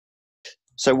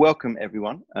So welcome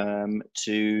everyone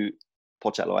to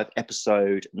PodChatLive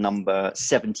episode number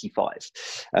 75.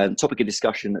 Topic of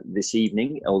discussion this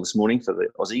evening or this morning for the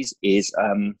Aussies is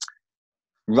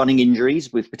running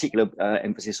injuries, with particular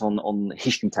emphasis on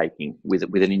history taking with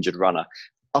an injured runner.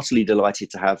 Utterly delighted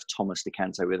to have Thomas Do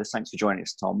Canto with us. Thanks for joining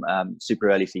us, Tom.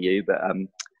 Super early for you, but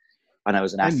I know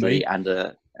as an athlete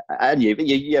and you, but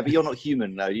you're not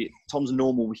human though. Tom's a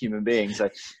normal human being. So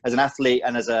as an athlete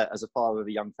and as a father of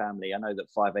a young family, I know that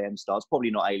 5 a.m. start's probably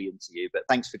not alien to you, but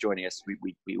thanks for joining us.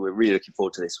 We were really looking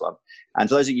forward to this one. And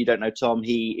for those of you who don't know Tom,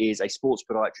 he is a sports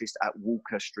podiatrist at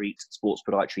Walker Street Sports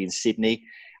Podiatry in Sydney,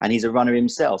 and he's a runner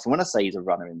himself. And when I say he's a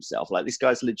runner himself, like, this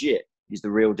guy's legit. He's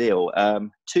the real deal.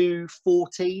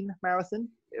 2:14 marathon.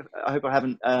 I hope I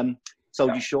haven't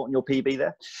sold you short on your PB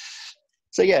there.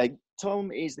 So yeah,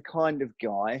 Tom is the kind of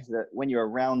guy that when you're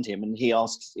around him and he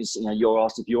asks, you're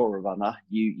asked if you're a runner,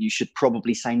 you should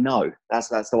probably say no. That's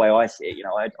the way I see it.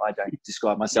 I don't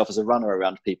describe myself as a runner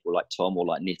around people like Tom or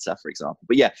like Nita, for example.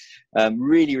 But yeah,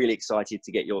 really, really excited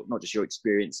to get not just your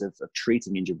experience of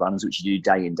treating injured runners, which you do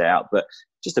day in, day out, but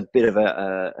just a bit of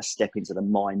a step into the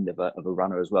mind of a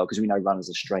runner as well, because we know runners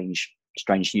are strange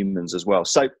humans as well.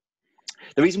 So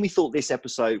the reason we thought this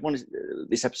episode was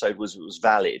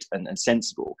valid and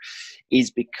sensible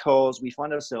is because we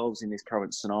find ourselves in this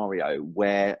current scenario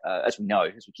where, as we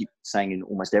keep saying in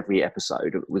almost every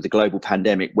episode, with the global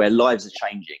pandemic, where lives are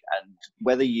changing, and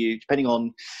depending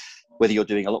on whether you're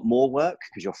doing a lot more work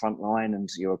because you're frontline and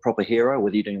you're a proper hero,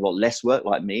 whether you're doing a lot less work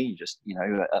like me, just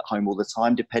at home all the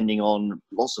time, depending on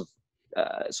lots of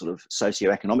sort of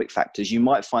socioeconomic factors, you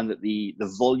might find that the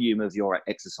volume of your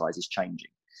exercise is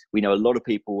changing. We know a lot of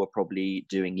people are probably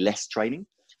doing less training,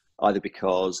 either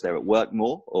because they're at work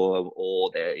more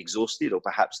or they're exhausted, or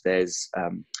perhaps there's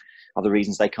other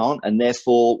reasons they can't. And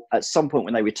therefore, at some point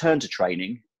when they return to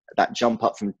training, that jump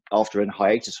up from after a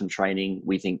hiatus from training,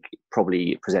 we think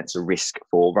probably presents a risk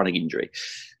for running injury.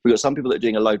 We've got some people that are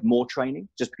doing a load more training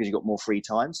just because you've got more free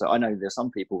time. So I know there's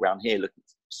some people around here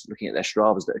looking at their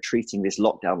Stravas that are treating this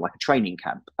lockdown like a training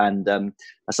camp. And a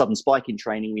sudden spike in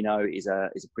training, we know, is a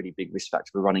pretty big risk factor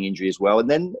for running injury as well. And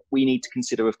then we need to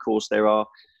consider, of course, there are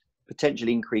potential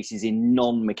increases in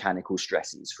non-mechanical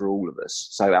stresses for all of us.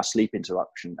 So our sleep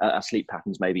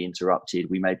patterns may be interrupted.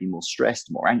 We may be more stressed,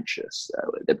 more anxious.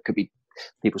 There could be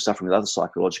people suffering with other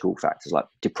psychological factors like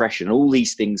depression. All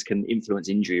these things can influence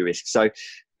injury risk. So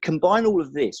combine all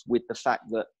of this with the fact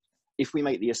that if we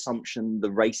make the assumption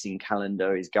the racing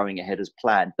calendar is going ahead as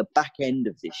planned, the back end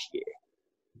of this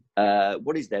year,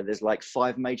 what is there? There's like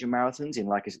 5 major marathons in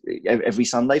every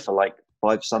Sunday for like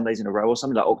 5 Sundays in a row or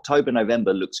something. Like October,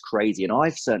 November looks crazy. And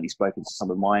I've certainly spoken to some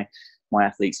of my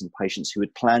athletes and patients who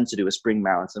had planned to do a spring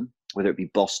marathon, whether it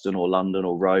be Boston or London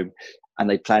or Rome, and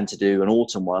they plan to do an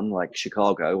autumn one like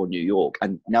Chicago or New York.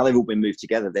 And now they've all been moved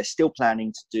together. They're still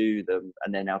planning to do them,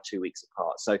 and they're now 2 weeks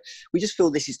apart. So we just feel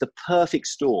this is the perfect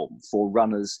storm for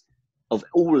runners of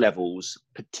all levels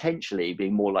potentially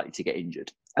being more likely to get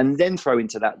injured. And then throw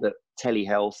into that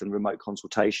telehealth and remote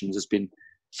consultations has been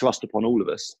thrust upon all of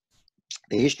us.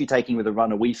 The history taking with a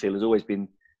runner, we feel, has always been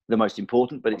the most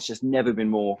important, but it's just never been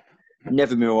more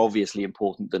obviously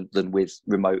important than with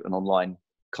remote and online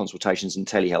consultations and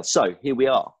telehealth. So here we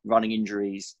are, running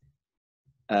injuries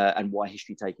and why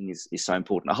history taking is so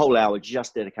important. A whole hour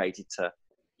just dedicated to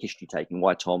history taking,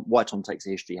 why Tom takes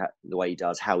a history the way he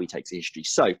does, how he takes a history.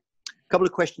 So a couple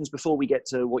of questions before we get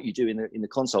to what you do in the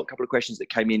consult. A couple of questions that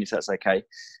came in, if that's okay.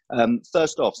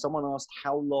 First off, someone asked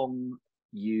how long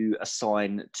you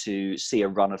assign to see a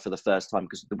runner for the first time,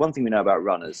 because the one thing we know about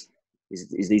runners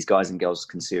is these guys and girls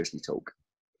can seriously talk.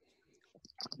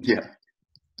 Yeah.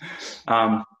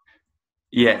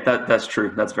 That's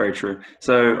true. That's very true.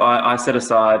 So I set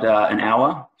aside an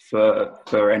hour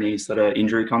for any sort of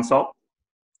injury consult,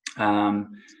 and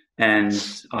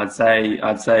I'd say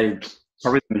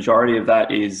probably the majority of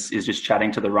that is just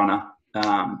chatting to the runner.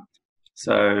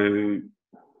 So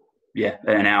yeah,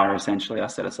 an hour essentially I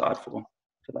set aside for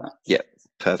that. Yeah,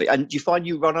 perfect. And do you find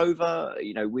you run over,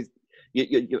 with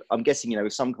I'm guessing,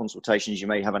 with some consultations you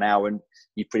may have an hour and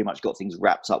you've pretty much got things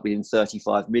wrapped up within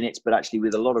 35 minutes, but actually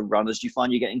with a lot of runners, do you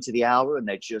find you get into the hour and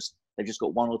they've just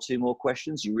got 1 or 2 more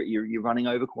questions? You're running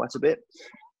over quite a bit?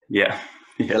 Yeah,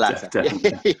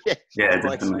 definitely. Yeah,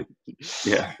 definitely.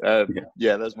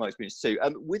 Yeah, that's my experience too.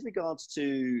 With regards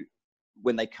to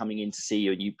when they're coming in to see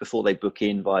you, and before they book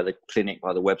in via the clinic,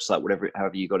 via the website,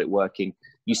 however you got it working,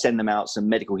 you send them out some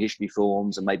medical history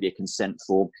forms and maybe a consent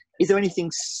form. Is there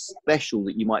anything special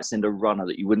that you might send a runner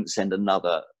that you wouldn't send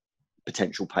another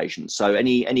potential patient? So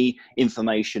any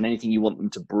information, anything you want them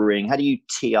to bring? How do you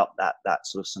tee up that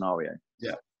sort of scenario?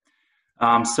 Yeah.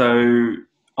 So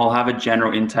I'll have a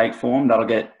general intake form that'll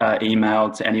get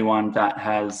emailed to anyone that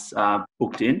has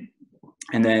booked in,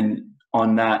 and then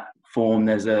on that form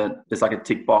there's like a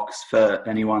tick box for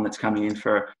anyone that's coming in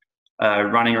for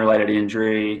running related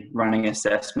injury, running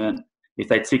assessment. If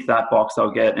they tick that box,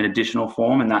 they'll get an additional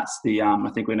form, and that's the I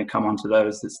think we're going to come on to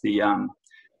those. It's the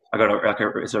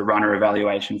it's a runner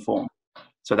evaluation form.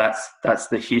 So that's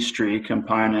the history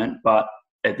component, but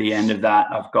at the end of that,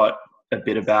 I've got a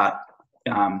bit about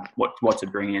what to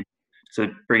bring in. So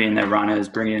bring in their runners,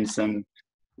 bring in some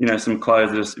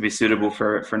clothes that will be suitable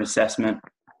for an assessment,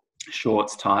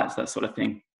 shorts, tights, that sort of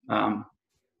thing.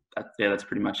 That's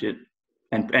pretty much it.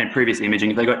 And previous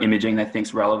imaging, if they got imaging they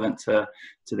think's relevant to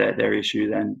their issue,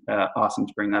 then ask them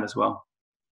to bring that as well.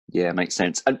 Yeah, makes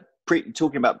sense. And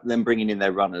talking about them bringing in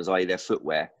their runners, i.e. their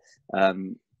footwear,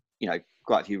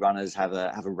 quite a few runners have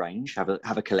a range, have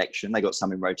a collection. They got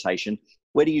some in rotation.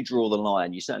 Where do you draw the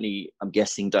line? You certainly, I'm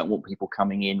guessing, don't want people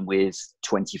coming in with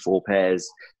 24 pairs,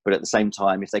 but at the same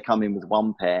time, if they come in with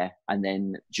one pair and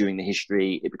then during the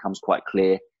history it becomes quite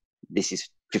clear this is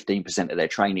 15% of their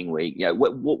training week,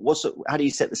 how do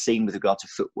you set the scene with regard to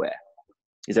footwear?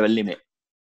 Is there a limit?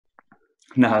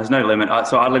 No, there's no limit.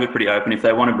 So I leave it pretty open. If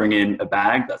they want to bring in a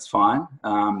bag, that's fine.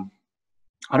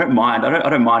 I don't mind. I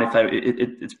don't mind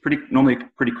if it's normally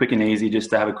pretty quick and easy just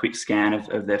to have a quick scan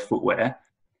of their footwear.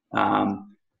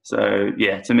 So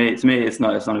yeah, to me, it's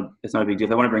not a big deal. If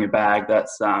they want to bring a bag,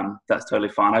 that's totally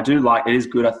fine. It is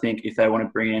good, I think, if they want to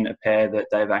bring in a pair that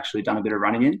they've actually done a bit of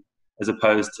running in, as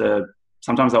opposed to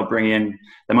sometimes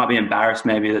they might be embarrassed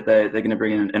maybe that they're going to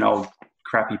bring in an old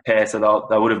crappy pair, so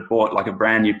they would have bought like a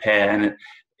brand new pair, and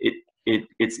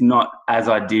it's not as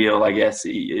ideal, I guess.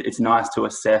 It's nice to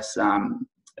assess the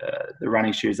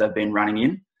running shoes they've been running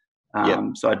in.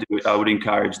 So I would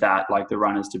encourage that, like the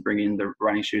runners, to bring in the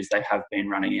running shoes they have been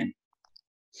running in.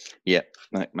 Yeah,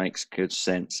 that makes good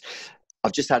sense.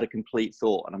 I've just had a complete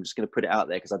thought, and I'm just going to put it out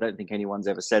there because I don't think anyone's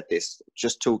ever said this.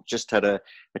 Just had a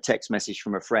text message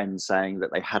from a friend saying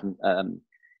that they hadn't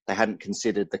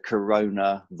considered the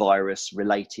coronavirus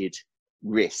related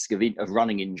risk of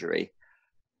running injury.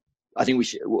 I think we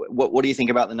should. What do you think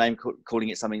about the name, calling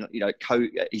it something?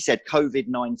 He said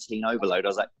COVID-19 overload. I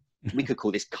was like, we could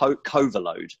call this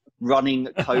Coverload, running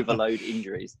Coverload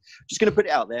injuries. Just going to put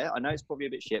it out there. I know it's probably a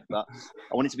bit shit, but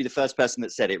I wanted to be the first person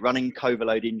that said it. Running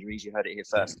Coverload injuries. You heard it here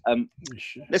first.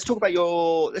 Let's talk about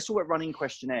running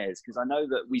questionnaires, because I know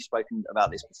that we've spoken about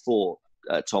this before,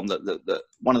 Tom. That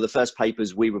one of the first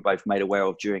papers we were both made aware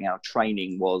of during our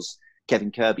training was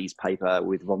Kevin Kirby's paper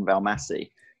with Ron Valmassi.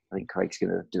 I think Craig's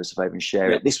going to do us a favour and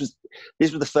share it. This was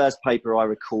the first paper I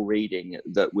recall reading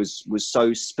that was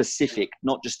so specific,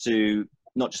 not just to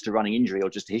running injury or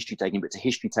just to history taking, but to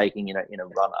history taking in a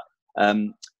runner.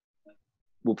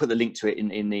 We'll put the link to it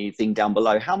in the thing down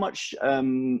below. How much? I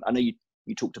know you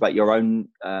talked about your own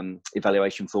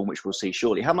evaluation form, which we'll see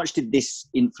shortly. How much did this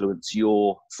influence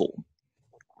your form?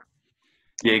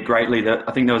 Yeah, greatly.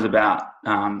 I think there was I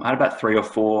had about 3 or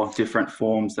 4 different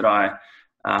forms that I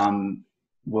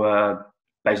were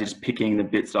basically just picking the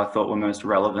bits that I thought were most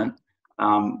relevant.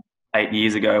 8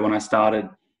 years ago when I started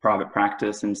private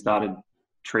practice and started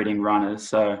treating runners.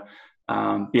 So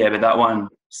but that one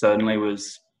certainly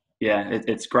was,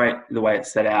 it's great the way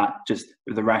it's set out. Just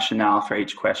the rationale for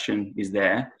each question is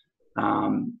there.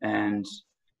 So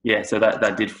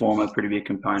that did form a pretty big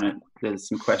component. There's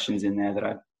some questions in there that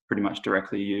I pretty much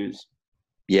directly use.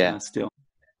 Still.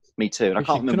 Me too. And I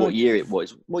can't remember what year it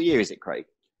was. What year is it, Craig?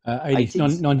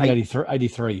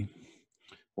 1983.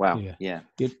 Wow. Yeah.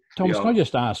 Thomas, can I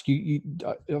just ask you?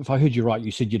 If I heard you right,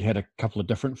 you said you'd had a couple of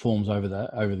different forms over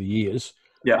the years.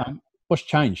 Yeah. What's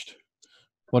changed?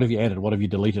 What have you added? What have you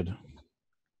deleted?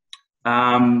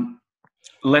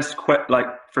 Less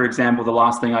for example, the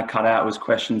last thing I cut out was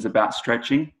questions about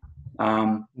stretching.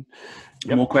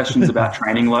 More questions about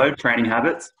training load, training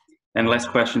habits, and less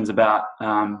questions about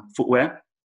footwear.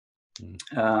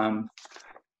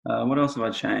 What else have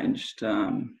I changed?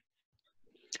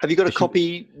 Have you got a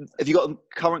copy? Have you got a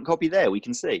current copy there we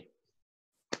can see?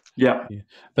 Yeah.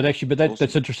 But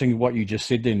that's interesting what you just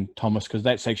said then, Thomas, because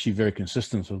that's actually very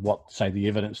consistent with what, say, the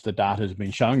evidence, the data has been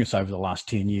showing us over the last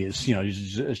 10 years.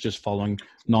 It's just following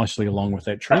nicely along with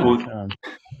that trend.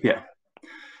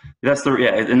 That's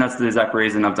and that's the exact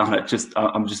reason I've done it.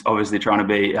 I'm just obviously trying to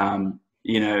be,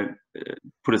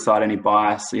 put aside any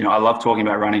bias. I love talking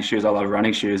about running shoes. I love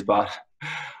running shoes, but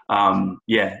I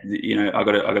got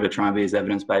to try and be as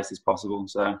evidence based as possible.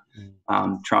 So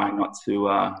trying not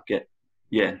to get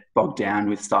bogged down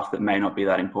with stuff that may not be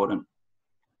that important.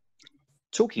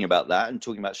 Talking about that and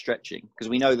talking about stretching, because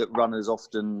we know that runners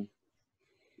often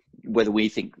whether we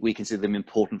consider them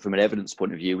important from an evidence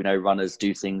point of view. We know runners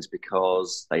do things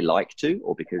because they like to,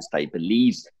 or because they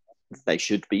believe they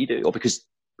should be doing, or because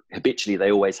habitually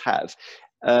they always have.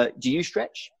 Do you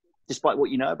stretch despite what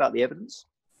you know about the evidence?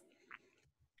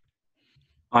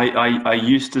 I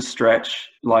used to stretch,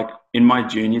 like in my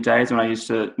junior days when I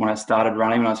started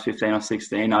running when I was 15 or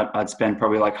 16, I'd spend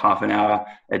probably like half an hour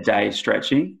a day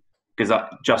stretching because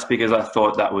I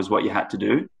thought that was what you had to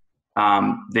do.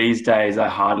 These days I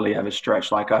hardly ever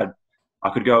stretch. Like I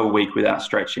could go a week without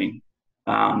stretching.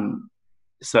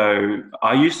 So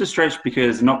I used to stretch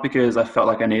not because I felt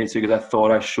like I needed to, because I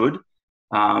thought I should.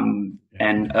 And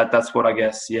that's what I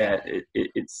guess,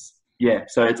 it's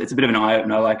a bit of an eye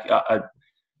opener. Like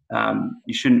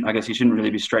you shouldn't really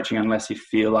be stretching unless you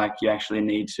feel like you actually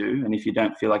need to. And if you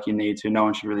don't feel like you need to, no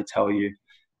one should really tell you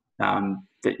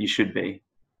that you should be.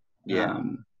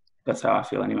 That's how I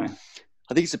feel anyway.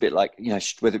 I think it's a bit like,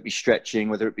 whether it be stretching,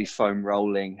 whether it be foam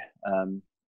rolling,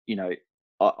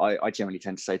 I generally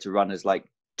tend to say to runners, like,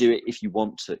 do it if you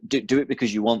want to. Do it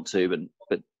because you want to,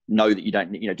 but know that you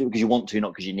don't, do it because you want to,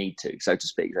 not because you need to, so to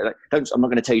speak. So I'm not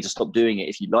going to tell you to stop doing it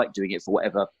if you like doing it for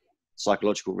whatever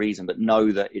psychological reason, but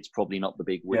know that it's probably not the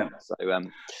big win. So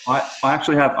I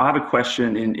have a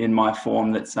question in my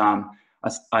form that's I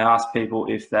ask people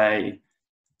if they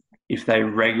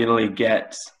regularly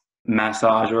get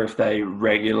massage or if they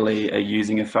regularly are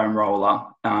using a foam roller,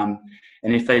 and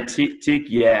if they tick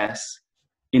yes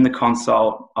in the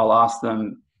consult, I'll ask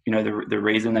them the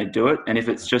reason they do it, and if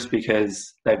it's just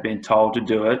because they've been told to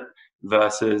do it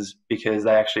versus because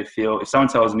they actually feel. If someone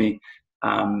tells me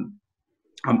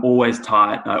I'm always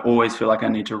tight, I always feel like I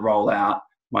need to roll out,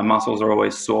 my muscles are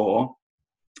always sore,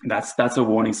 that's a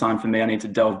warning sign for me. I need to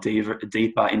delve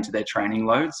deeper into their training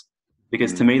loads,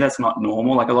 because to me that's not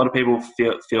normal. Like a lot of people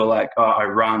feel like, oh, I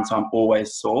run so I'm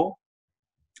always sore,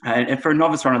 and for a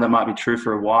novice runner that might be true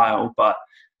for a while, but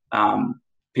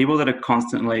people that are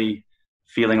constantly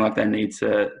feeling like they need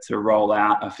to roll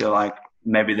out, I feel like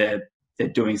maybe they're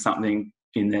doing something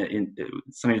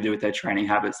something to do with their training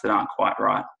habits that aren't quite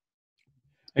right.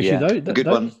 Actually, good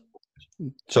one.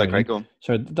 Sorry, Craig, go on.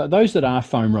 So those that are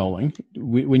foam rolling,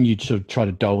 when you sort of try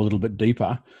to delve a little bit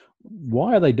deeper,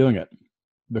 why are they doing it?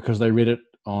 Because they read it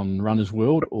on Runner's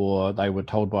World, or they were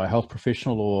told by a health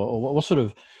professional, or what sort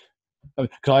of?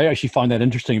 Because I actually find that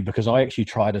interesting, because I actually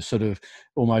try to sort of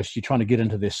almost, you're trying to get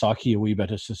into their psyche a wee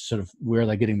bit as to sort of where are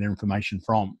they getting their information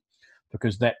from,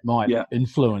 because that might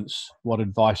influence what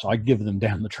advice I give them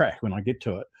down the track when I get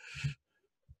to it.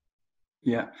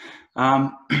 Yeah.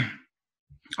 I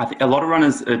think a lot of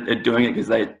runners are doing it because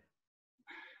they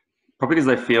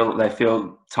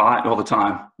feel tight all the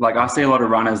time. Like I see a lot of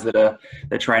runners that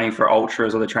they're training for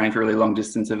ultras, or they're training for really long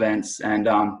distance events, and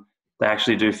they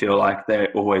actually do feel like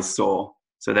they're always sore.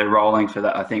 So they're rolling for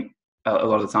that, I think, a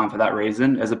lot of the time for that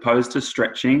reason, as opposed to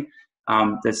stretching.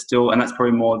 There's still, and that's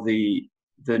probably more maybe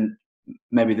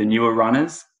the newer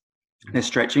runners, they're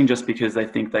stretching just because they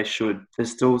think they should.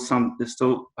 There's still,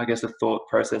 I guess, a thought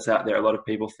process out there. A lot of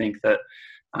people think that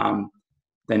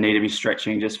they need to be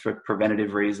stretching just for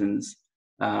preventative reasons.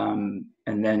 And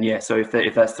then, so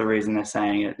if that's the reason they're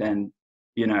saying it, then,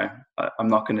 I'm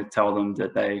not going to tell them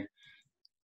that they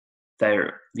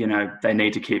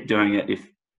need to keep doing it if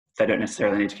they don't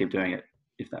necessarily need to keep doing it,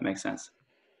 if that makes sense.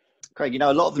 Craig,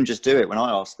 a lot of them just do it. When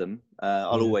I ask them,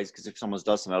 I'll always, because if someone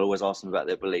does something, I'll always ask them about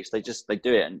their beliefs. They do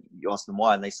it, and you ask them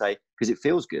why, and they say, because it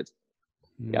feels good.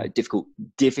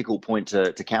 Difficult point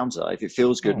to counter. If it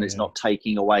feels good and it's not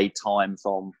taking away time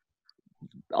from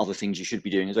other things you should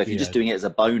be doing as well. If you're just doing it as a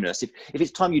bonus, if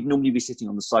it's time you'd normally be sitting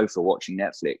on the sofa watching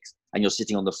Netflix, and you're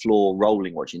sitting on the floor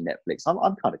rolling watching Netflix,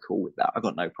 I'm kind of cool with that. I've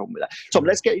got no problem with that. Tom,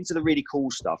 let's get into the really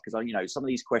cool stuff, because some of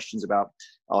these questions about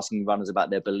asking runners about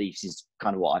their beliefs is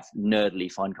kind of what I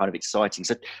nerdily find kind of exciting.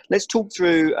 So let's talk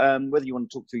through whether you want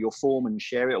to talk through your form and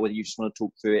share it, or whether you just want to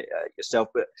talk through it yourself.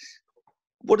 But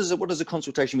what does a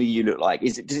consultation with you look like?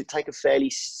 Does it take a fairly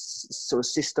sort of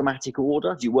systematic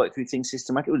order? Do you work through things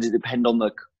systematically, or does it depend on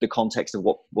the context of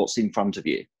what's in front of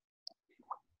you?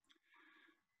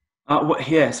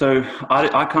 So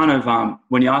I kind of,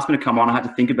 when you asked me to come on, I had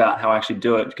to think about how I actually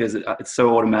do it, because it's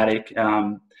so automatic.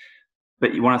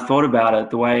 But when I thought about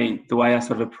it, the way I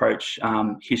sort of approach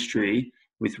history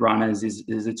with runners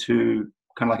is a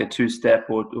two-step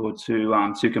or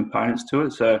two components to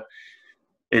it. So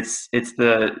it's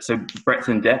breadth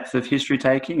and depth of history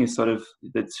taking is sort of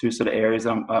the two sort of areas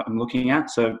I'm looking at.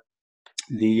 So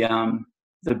the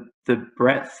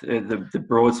breadth, the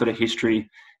broad sort of history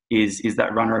is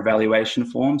that runner evaluation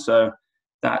form. So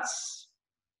that's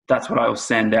what I will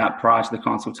send out prior to the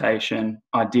consultation.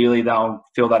 Ideally, they'll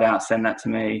fill that out, send that to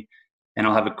me. and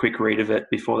I'll have a quick read of it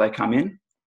before they come in.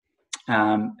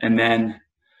 And then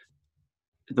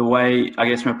the way, I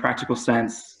guess, from a practical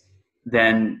sense,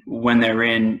 then when they're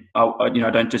in, I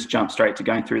don't just jump straight to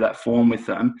going through that form with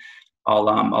them.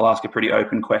 I'll ask a pretty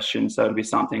open question. So it'll be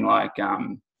something like,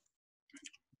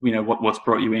 what's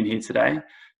brought you in here today?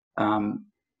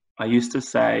 I used to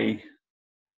say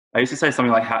something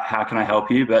like, how can I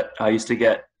help you? But I used to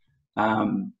get,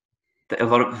 a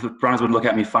lot of runners would look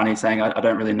at me funny saying, I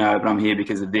don't really know, but I'm here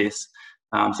because of this.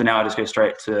 So now I just go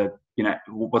straight to,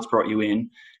 what's brought you in?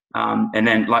 And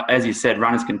then, like, as you said,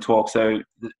 runners can talk. So,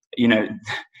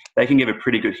 they can give a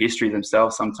pretty good history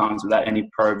themselves sometimes without any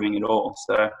probing at all.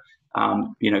 So,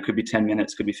 it could be 10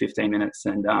 minutes, could be 15 minutes.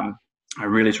 And I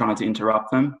really try not to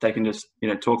interrupt them. They can just,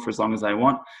 talk for as long as they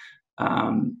want.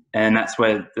 And that's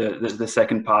where the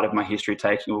second part of my history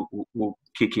taking will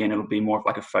kick in. It'll be more of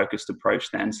like a focused approach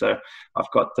then. So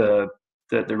I've got the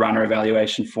runner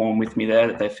evaluation form with me there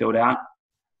that they filled out.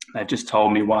 They've just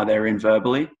told me why they're in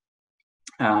verbally.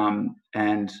 And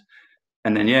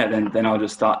then I'll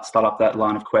just start up that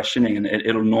line of questioning, and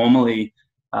it'll normally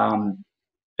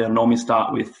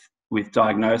start with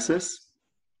diagnosis.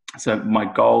 So my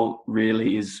goal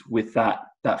really is with that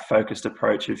focused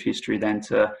approach of history then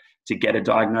to get a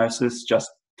diagnosis just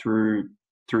through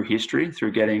history,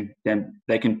 through getting them,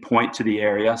 they can point to the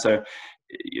area. So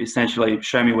essentially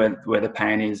show me where the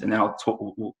pain is, and then I'll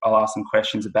ask some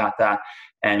questions about that.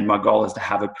 And my goal is to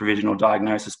have a provisional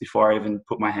diagnosis before I even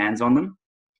put my hands on them.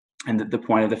 And the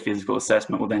point of the physical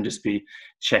assessment will then just be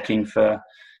checking for,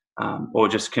 or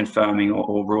just confirming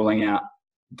or ruling out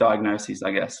diagnoses,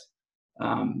 I guess.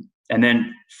 And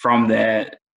then from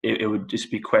there, it would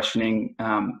just be questioning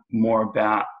more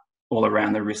about all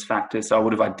around the risk factors. So I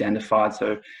would have identified,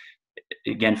 so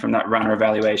again, from that runner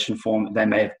evaluation form, they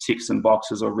may have ticked some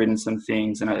boxes or written some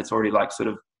things, and it's already like sort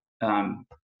of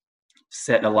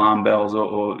set alarm bells,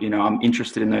 or I'm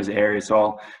interested in those areas.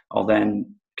 So I'll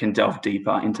then can delve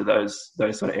deeper into those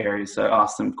sort of areas. So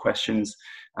ask them questions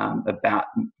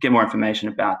get more information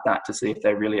about that to see if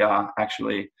they really are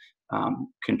actually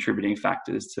contributing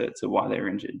factors to why they're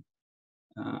injured.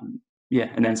 And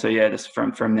then just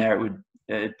from there,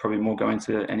 it'd probably more go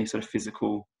into any sort of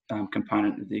physical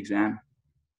component of the exam.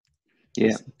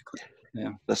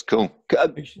 Yeah, that's cool.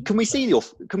 Can we see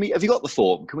have you got the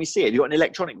form? Can we see it? Have you got an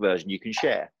electronic version you can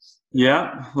share?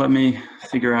 Yeah, let me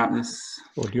figure out this.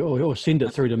 Or send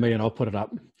it through to me and I'll put it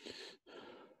up.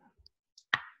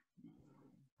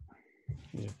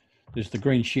 Yeah. There's the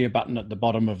green share button at the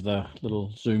bottom of the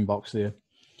little Zoom box there.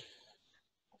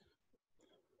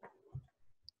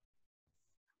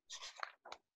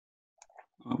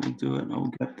 I will do it. I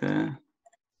will get there.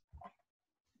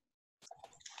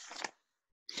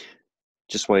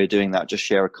 Just while you're doing that, just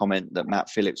share a comment that Matt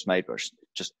Phillips made,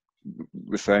 just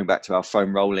referring back to our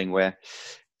foam rolling, where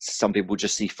some people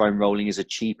just see foam rolling as a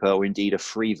cheaper or indeed a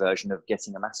free version of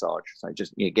getting a massage. So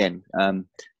just, again,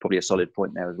 probably a solid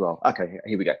point there as well. Okay,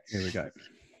 here we go.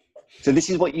 So this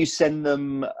is what you send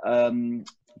them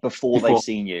before they've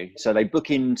seen you. So they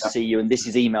book in to see you, and this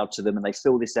is emailed to them, and they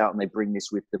fill this out and they bring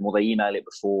this with them, or they email it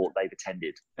before they've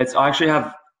attended.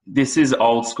 This is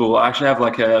old school. I actually have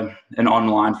like an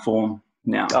online form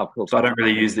now. Oh, cool. So I don't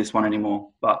really use this one anymore,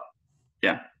 but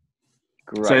yeah.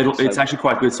 Great. So it's actually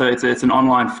quite good. So it's an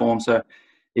online form. So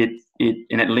it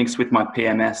links with my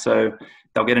PMS. So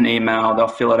they'll get an email, they'll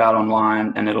fill it out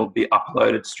online, and it'll be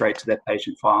uploaded straight to their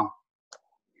patient file.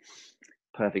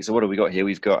 Perfect. So what have we got here?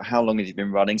 We've got how long have you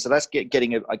been running? So that's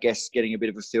getting a bit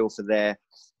of a feel for their,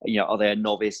 are they a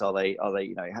novice? Are they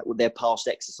their past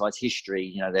exercise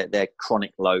history? Their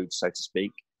chronic load, so to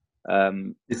speak.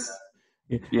 The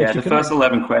first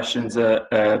 11 questions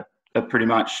are pretty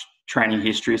much training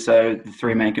history. So the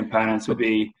three main components would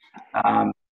be,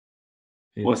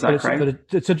 what's that, Craig? But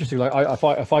it's interesting. Like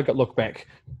if I look back,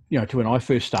 to when I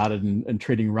first started in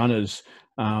treating runners,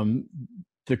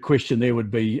 the question there would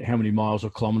be, how many miles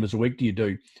or kilometers a week do you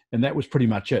do? And that was pretty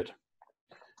much it.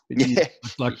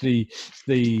 Like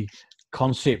the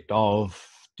concept of,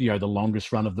 the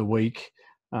longest run of the week.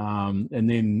 And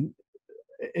then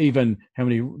even how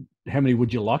many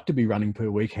would you like to be running per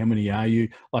week? How many are you?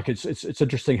 Like it's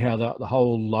interesting how the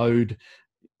whole load,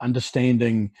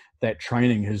 understanding that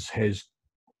training has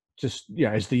just,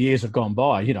 as the years have gone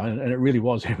by, and it really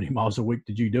was, how many miles a week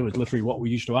did you do? Is literally what we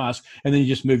used to ask. And then you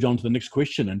just moved on to the next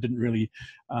question and didn't really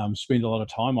spend a lot of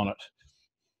time on it.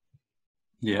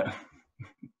 Yeah.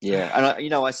 Yeah.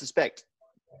 And I suspect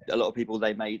a lot of people,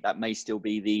 that may still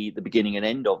be the beginning and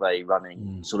end of a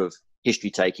running sort of history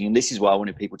taking. And this is why I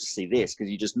wanted people to see this, because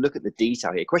you just look at the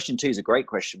detail here. Question 2 is a great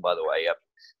question, by the way.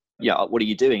 What are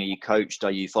you doing? Are you coached?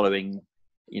 Are you following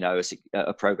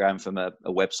a program from a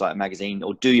website, a magazine,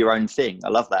 or do your own thing. I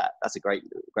love that. That's a great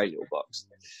little box.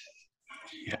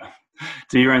 Yeah.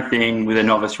 Do your own thing with a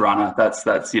novice runner. That's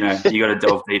you got to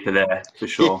delve deeper there for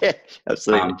sure. Yeah,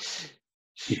 absolutely.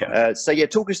 Yeah.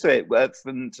 Talk us through it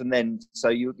from then. So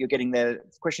you're getting their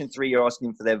question 3. You're asking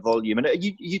them for their volume, and are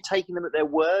you taking them at their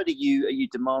word? Are you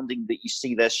demanding that you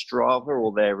see their Strava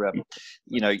or their,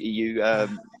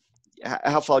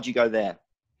 how far do you go there?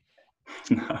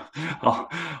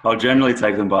 I'll generally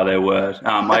take them by their word.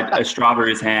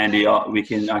 Strava is handy.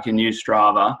 I can use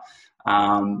Strava,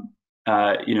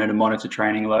 to monitor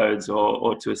training loads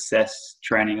or to assess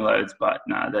training loads. But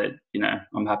no,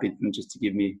 I'm happy for them just to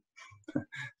give me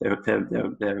their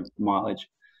mileage.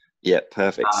 Yeah,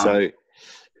 perfect.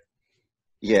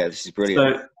 This is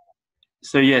brilliant.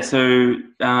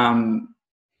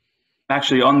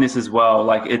 Actually on this as well,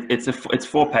 like it's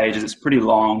 4 pages. It's pretty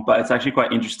long, but it's actually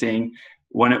quite interesting.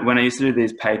 When I used to do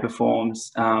these paper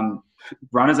forms,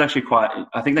 runners actually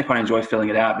I think they quite enjoy filling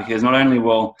it out, because not only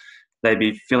will they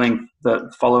be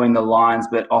following the lines,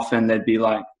 but often they'd be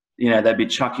like, they'd be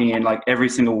chucking in like every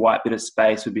single white bit of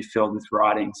space would be filled with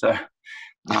writing. So,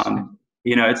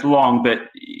 it's long, but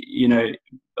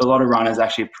a lot of runners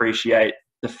actually appreciate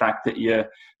the fact that you're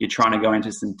trying to go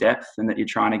into some depth and that you're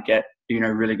trying to get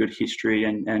really good history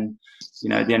and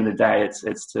at the end of the day it's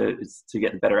to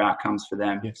get the better outcomes for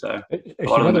them. Yeah. So a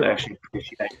lot of them actually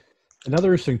appreciate. Another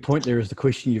interesting point there is the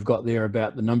question you've got there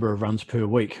about the number of runs per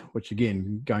week, which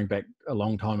again, going back a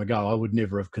long time ago, I would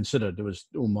never have considered it was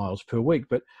all miles per week.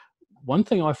 But one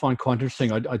thing I find quite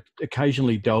interesting, I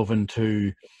occasionally delve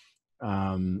into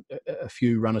a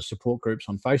few runner support groups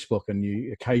on Facebook, and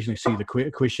you occasionally see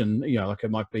the question, like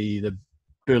it might be the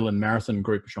Berlin Marathon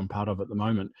group, which I'm part of at the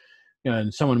moment,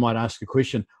 and someone might ask a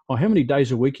question, how many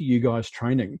days a week are you guys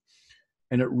training?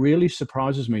 And it really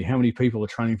surprises me how many people are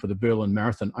training for the Berlin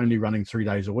Marathon only running 3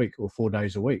 days a week or 4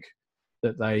 days a week.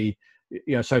 That they,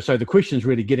 so the question is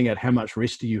really getting at how much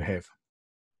rest do you have?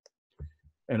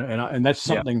 And that's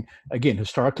something, again,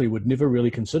 historically would never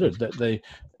really considered. That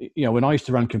when I used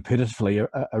to run competitively,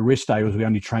 a rest day was we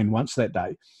only trained once that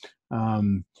day.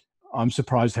 I'm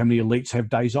surprised how many elites have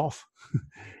days off.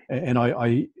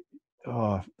 And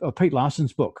Pete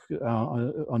Larson's book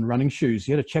on running shoes,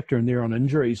 he had a chapter in there on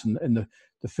injuries, and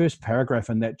the first paragraph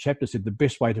in that chapter said the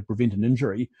best way to prevent an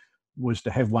injury was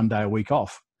to have 1 day a week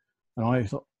off. And I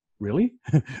thought, really?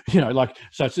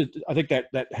 So I think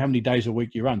that how many days a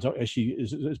week you run actually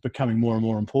is becoming more and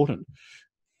more important.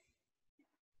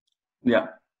 Yeah.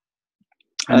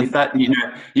 And if that,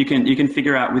 you can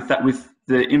figure out with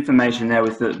the information there,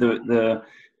 with the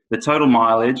total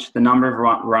mileage, the number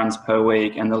of runs per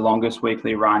week, and the longest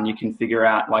weekly run, you can figure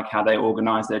out like how they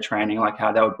organize their training, like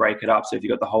how they would break it up. So if you've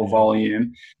got the whole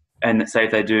volume, and say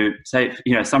if they do,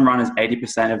 some runners,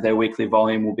 80% of their weekly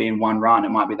volume will be in one run. It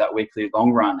might be that weekly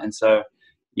long run. And so,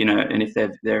 and if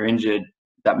they're injured,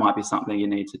 that might be something you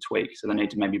need to tweak. So they need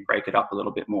to maybe break it up a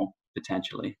little bit more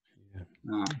potentially.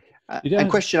 And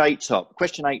question 8, Tom,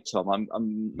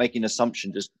 I'm making an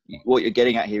assumption. Just what you're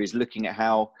getting at here is looking at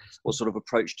what sort of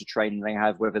approach to training they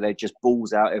have, whether they're just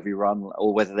balls out every run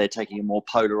or whether they're taking a more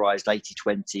polarized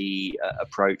 80-20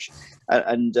 approach.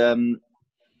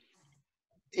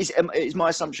 Is my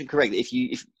assumption correct that if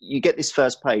you get this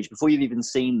first page, before you've even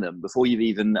seen them, before you've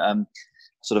even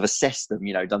sort of assessed them,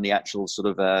 done the actual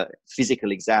sort of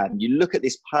physical exam, you look at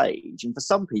this page, and for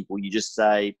some people you just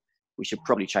say, we should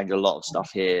probably change a lot of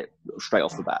stuff here straight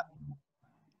off the bat?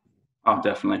 Oh,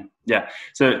 definitely. Yeah.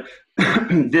 So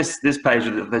this page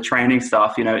of the training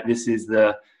stuff, this is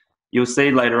you'll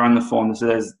see later on the form,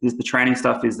 so the training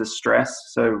stuff is the stress.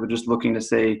 So we're just looking to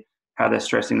see how they're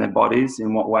stressing their bodies,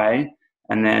 in what way.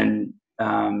 And then,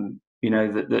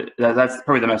 that's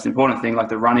probably the most important thing, like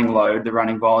the running load, the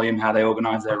running volume, how they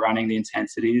organize their running, the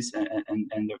intensities and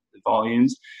the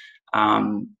volumes.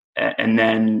 And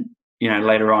then,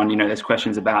 later on, there's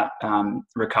questions about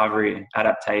recovery,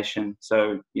 adaptation.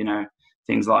 So,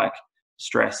 things like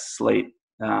stress, sleep,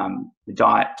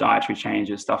 dietary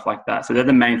changes, stuff like that. So they're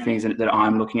the main things that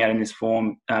I'm looking at in this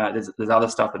form. There's other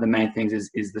stuff, but the main things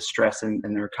is the stress and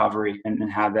the recovery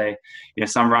and how they,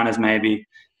 some runners maybe,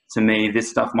 to me, this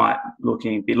stuff might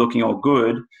be looking all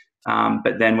good.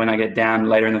 But then when I get down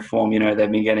later in the form,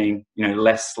 they've been getting,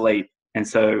 less sleep. And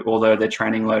so although their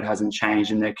training load hasn't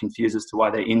changed and they're confused as to why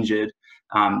they're injured,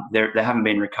 they haven't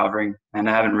been recovering, and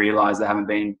they haven't realized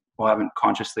haven't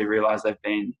consciously realized they've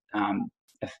been,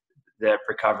 their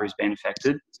recovery has been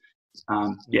affected.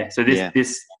 So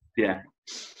this.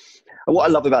 What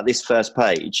I love about this first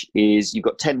page is you've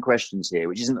got 10 questions here,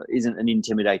 which isn't an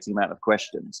intimidating amount of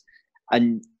questions.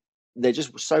 And they're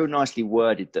just so nicely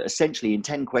worded that essentially in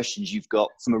 10 questions, you've got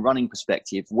from a running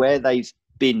perspective, where they've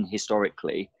been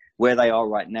historically, where they are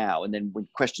right now. And then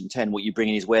with question 10, what you bring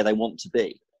in is where they want to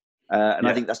be. And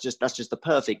I think that's just the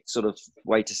perfect sort of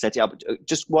way to set it up.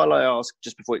 Just while I ask,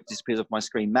 just before it disappears off my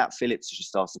screen, Matt Phillips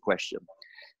just asked the question.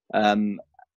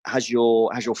 Has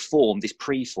your form, this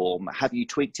pre-form, have you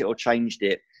tweaked it or changed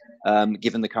it,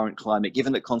 given the current climate,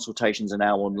 given that consultations are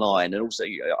now online? And also,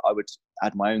 I would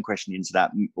add my own question into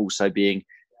that, also being,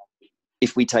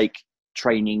 if we take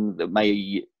training that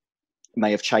may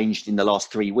have changed in the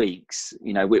last 3 weeks,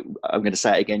 you know, I'm going to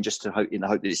say it again, just to hope, in the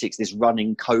hope that it sticks, this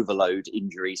running Coverload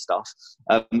injury stuff.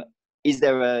 Is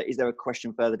there a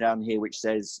question further down here which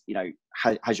says, you know,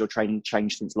 has your training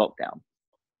changed since lockdown?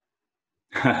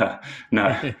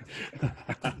 No.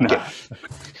 No.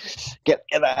 Get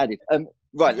that added.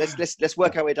 Right, let's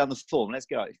work our way down the form. Let's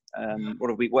go.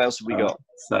 What else have we got?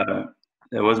 So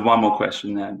there was one more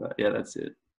question there, but yeah, that's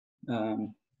it.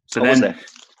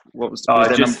 What was I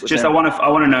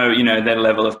want to know, you know, their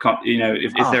level of, you know,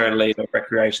 if they're elite or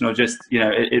recreational, just, you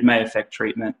know, it may affect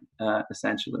treatment,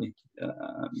 essentially,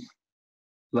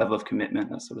 level of commitment,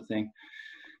 that sort of thing.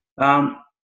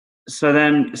 So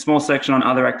then a small section on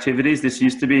other activities. This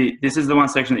is the one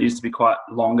section that used to be quite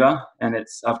longer, and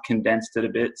I've condensed it a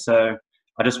bit. So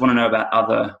I just want to know about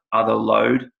other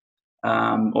load,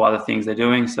 or other things they're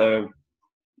doing. So,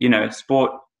 you know,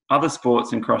 other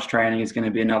sports and cross training is going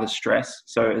to be another stress.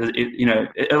 So, you know,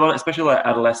 especially like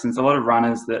adolescents, a lot of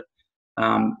runners that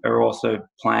are also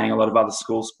playing a lot of other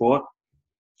school sport.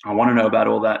 I want to know about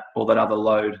all that other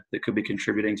load that could be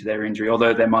contributing to their injury.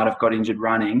 Although they might have got injured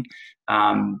running,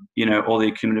 you know, all the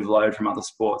accumulative load from other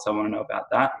sports. I want to know about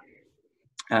that.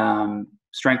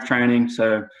 Strength training.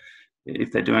 So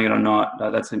if they're doing it or not,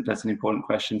 that's an important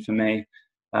question for me.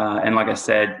 And like I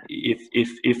said,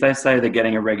 if they say they're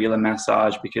getting a regular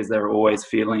massage because they're always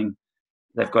feeling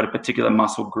they've got a particular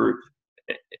muscle group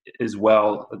as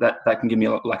well, that can give me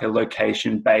like a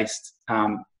location-based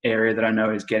area that I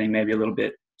know is getting maybe a little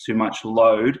bit too much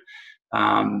load.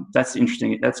 That's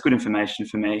interesting. That's good information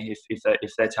for me. If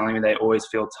they're telling me they always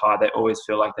feel tired, they always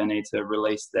feel like they need to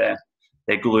release their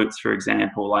glutes, for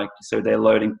example, like, so they're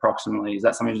loading proximally. Is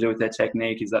that something to do with their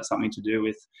technique? Is that something to do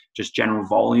with just general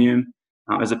volume?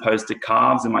 As opposed to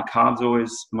calves, and am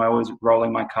I always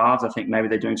rolling my calves? I think maybe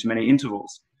they're doing too many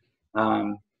intervals. Nice.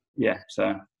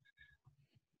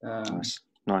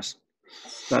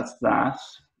 That's that.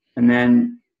 And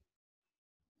then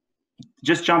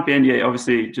just jump in. Yeah,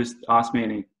 obviously, just ask me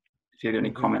if you have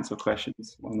any comments or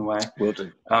questions along the way. Will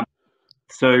do.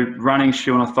 So running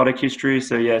shoe and orthotic history.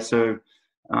 So yeah,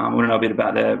 I want to know a bit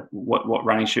about what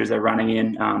running shoes they're running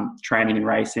in, training and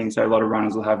racing. So a lot of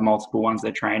runners will have multiple ones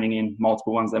they're training in,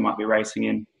 multiple ones they might be racing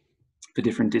in for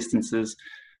different distances.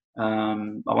 I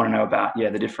want to know about,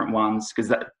 the different ones,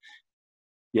 because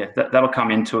that'll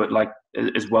come into it, like,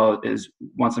 as well as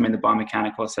once I'm in the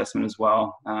biomechanical assessment as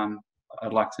well.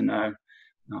 I'd like to know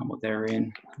what they're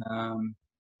in.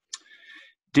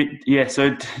 Did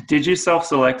you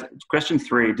self-select, question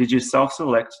 3, did you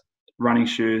self-select running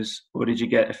shoes, or did you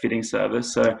get a fitting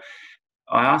service? So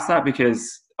I asked that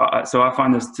because I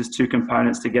find there's just 2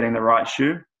 components to getting the right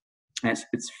shoe, and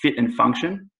it's fit and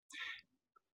function.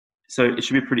 So it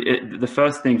should be the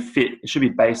first thing, fit, it should be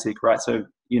basic, right? So,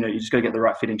 you just got to get the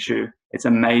right fitting shoe. It's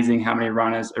amazing how many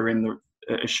runners are in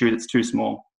a shoe that's too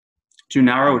small, too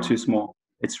narrow, or too small.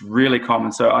 It's really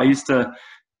common. So I used to,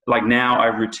 now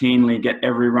I routinely get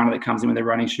every runner that comes in with their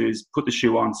running shoes, put the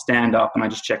shoe on, stand up, and I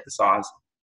just check the size,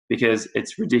 because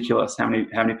it's ridiculous how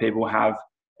many people have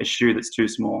a shoe that's too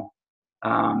small.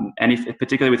 And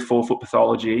particularly with forefoot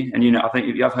pathology, and I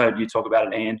think I've heard you talk about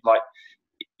it, Ian,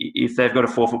 if they've got a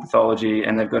forefoot pathology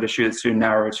and they've got a shoe that's too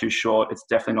narrow or too short, it's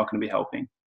definitely not going to be helping.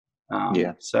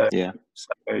 So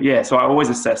I always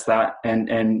assess that, and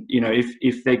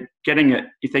if they're getting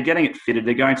it fitted,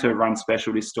 they're going to a run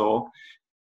specialty store.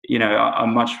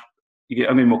 I'm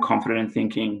more confident in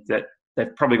thinking that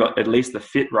they've probably got at least the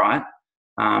fit right.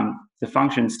 The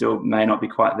function still may not be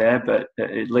quite there, but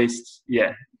at least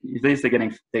they're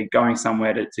going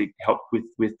somewhere to help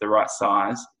with the right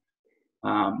size.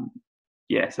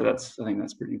 So I think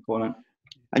that's pretty important.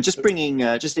 And just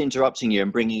just interrupting you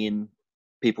and bringing in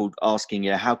people asking,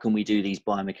 how can we do these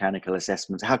biomechanical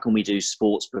assessments? How can we do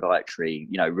sports podiatry,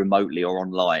 remotely or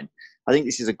online? I think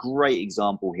this is a great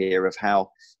example here of how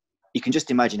you can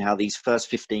just imagine how these first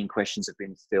 15 questions have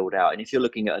been filled out. And if you're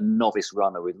looking at a novice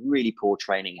runner with really poor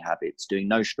training habits, doing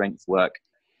no strength work,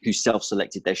 who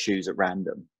self-selected their shoes at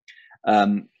random,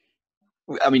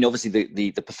 I mean, obviously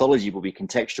the pathology will be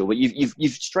contextual, but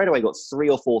you've straight away got 3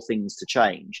 or 4 things to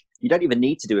change. You don't even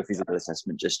need to do a physical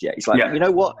assessment just yet. It's like, you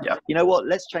know what,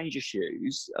 let's change your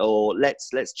shoes, or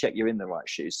let's check you're in the right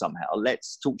shoes somehow.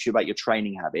 Let's talk to you about your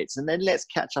training habits, and then let's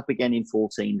catch up again in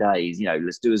 14 days. You know,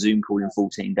 let's do a Zoom call in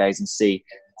 14 days and see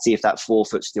if that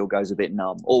forefoot still goes a bit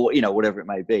numb, or, you know, whatever it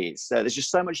may be. It's there's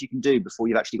just so much you can do before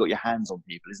you've actually got your hands on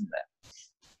people, isn't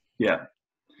there?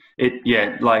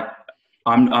 Like,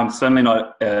 I'm certainly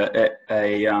not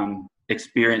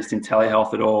experienced in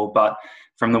telehealth at all, but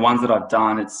from the ones that I've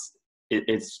done,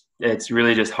 it's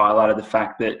really just highlighted the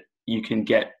fact that you can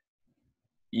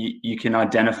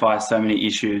identify so many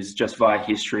issues just via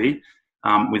history,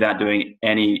 without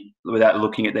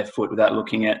looking at their foot, without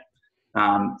looking at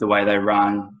the way they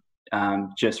run,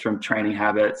 just from training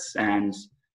habits and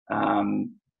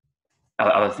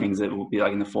other things that will be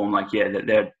like in the form, like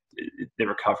their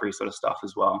recovery sort of stuff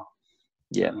as well.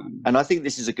 Yeah, and I think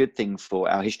this is a good thing for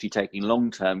our history taking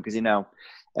long term, because in our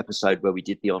episode where we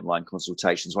did the online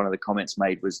consultations, one of the comments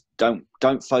made was don't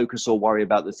focus or worry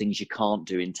about the things you can't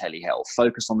do in telehealth.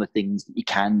 Focus on the things that you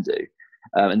can do,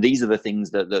 and these are the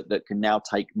things that can now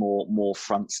take more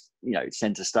front,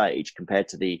 center stage, compared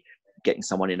to the getting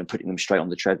someone in and putting them straight on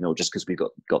the treadmill just because we've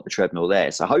got the treadmill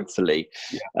there. So hopefully,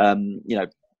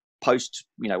 post,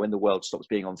 when the world stops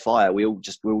being on fire, we're all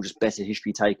just better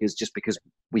history takers, just because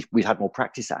we've had more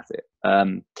practice at it.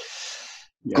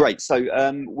 Great. So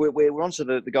we're onto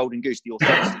the golden goose, the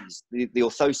orthoses, the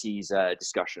orthoses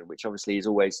discussion, which obviously is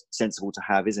always sensible to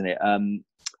have, isn't it?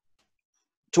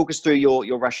 Talk us through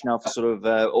your rationale for sort of,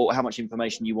 or how much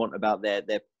information you want about their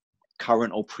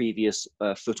current or previous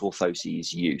foot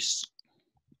orthoses use.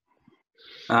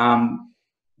 So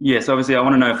obviously I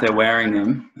want to know if they're wearing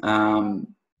them.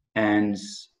 And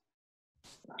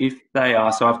if they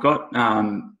are, so I've got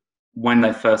when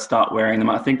they first start wearing them.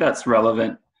 I think that's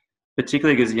relevant,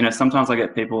 particularly because, sometimes I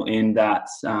get people in that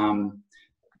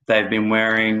they've been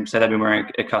wearing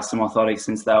a custom orthotic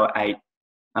since they were 8,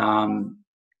 and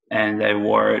they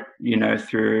wore it,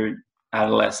 through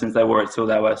adolescence. They wore it till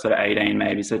they were sort of 18,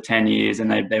 maybe, so 10 years,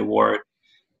 and they wore it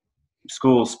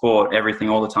school, sport, everything,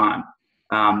 all the time.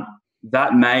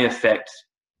 That may affect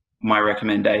my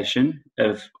recommendation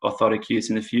of orthotic use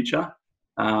in the future.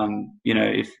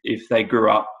 If they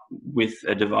grew up with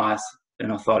a device,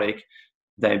 an orthotic,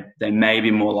 they may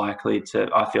be more likely to,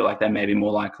 I feel like they may be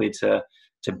more likely to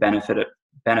benefit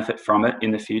from it in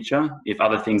the future if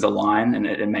other things align and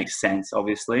it makes sense,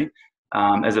 obviously,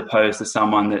 as opposed to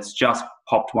someone that's just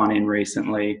popped one in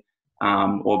recently,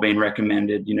 or been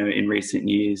recommended, in recent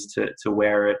years to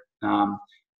wear it.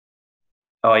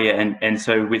 And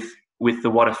so with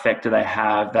the what effect do they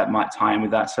have, that might tie in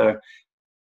with that. So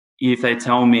if they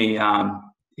tell me,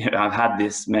 I've had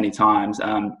this many times,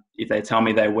 if they tell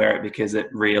me they wear it because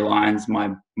it realigns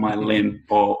my limb,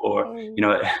 or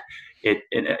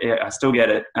I still get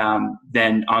it,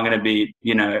 then I'm going to be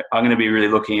really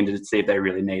looking into to see if they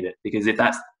really need it. Because if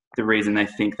that's the reason they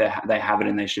think they have it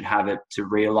and they should have it to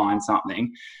realign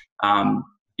something,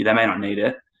 they may not need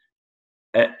it.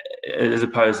 As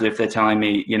opposed to if they're telling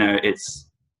me,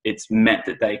 it's meant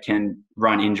that they can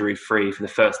run injury free for the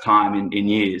first time in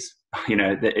years,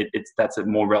 that's a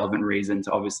more relevant reason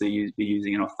to obviously be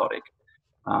using an orthotic.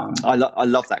 I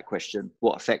love that question.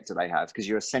 What effect do they have? Because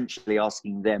you're essentially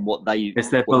asking them it's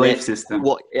their belief system.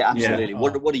 Absolutely. Yeah.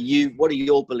 What are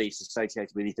your beliefs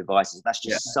associated with these devices? That's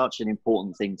just such an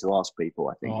important thing to ask people,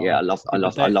 I think. I love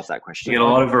that question. You get a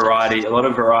lot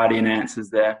of variety in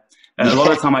answers there. A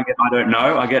lot of the time I don't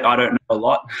know. I don't know a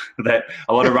lot. That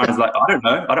a lot of runners like, I don't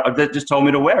know. They just told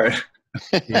me to wear it.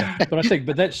 Yeah,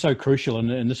 but that's so crucial,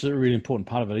 and this is a really important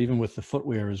part of it, even with the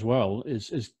footwear as well,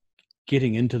 is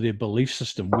getting into their belief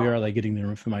system. Where are they getting their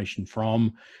information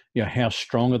from? How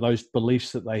strong are those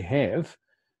beliefs that they have?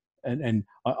 And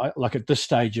I like at this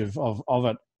stage of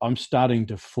it, I'm starting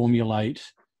to formulate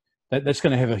that's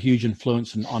going to have a huge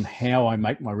influence on how I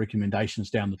make my recommendations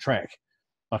down the track.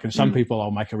 Like in some people,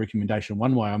 I'll make a recommendation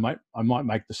one way. I might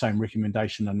make the same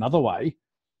recommendation another way,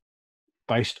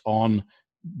 based on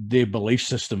their belief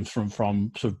systems from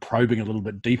sort of probing a little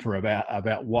bit deeper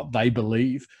about what they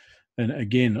believe. And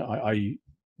again,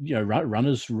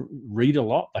 runners read a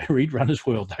lot. They read Runner's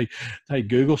World. They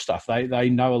Google stuff. They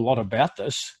know a lot about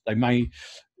this. They may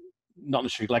not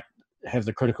necessarily have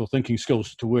the critical thinking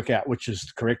skills to work out which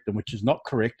is correct and which is not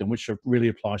correct and which really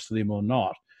applies to them or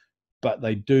not. But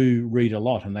they do read a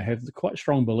lot, and they have quite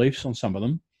strong beliefs on some of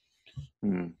them.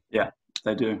 Yeah,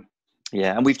 they do.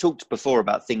 Yeah, and we've talked before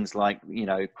about things like,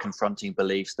 confronting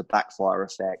beliefs, the backfire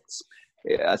effects.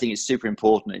 I think it's super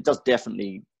important. It does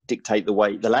definitely dictate the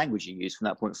language you use from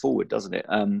that point forward, doesn't it?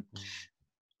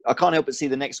 I can't help but see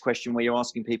the next question where you're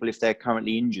asking people if they're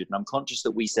currently injured. And I'm conscious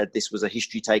that we said this was a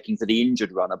history taking for the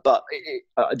injured runner, but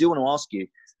I do want to ask you,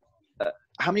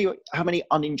 how many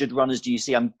uninjured runners do you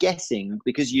see? I'm guessing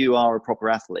because you are a proper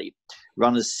athlete,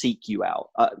 runners seek you out.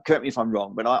 Correct me if I'm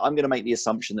wrong, but I'm going to make the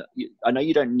assumption that I know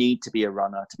you don't need to be a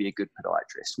runner to be a good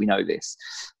podiatrist. We know this,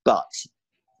 but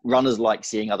runners like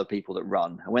seeing other people that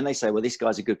run. And when they say, well, this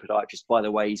guy's a good podiatrist, by the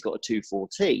way, he's got a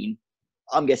 2:14,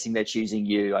 I'm guessing they're choosing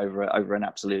you over an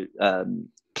absolute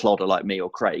plodder like me or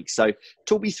Craig. So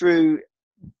talk me through,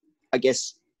 I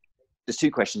guess, there's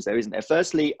two questions there, isn't there?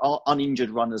 Firstly, are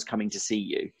uninjured runners coming to see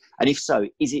you? And if so,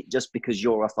 is it just because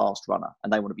you're a fast runner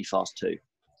and they want to be fast too?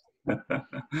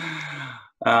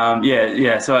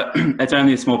 Yeah. So it's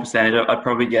only a small percentage. I'd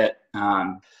probably get,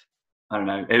 I don't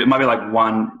know, it might be like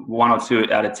one or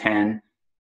two out of 10.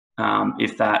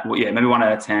 If that, well, yeah, maybe 1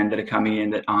 out of 10 that are coming in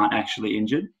that aren't actually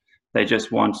injured. They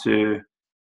just want to,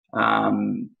 they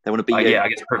want to be, I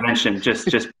guess prevention,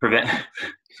 just prevent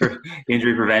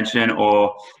injury prevention,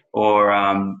 or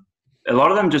a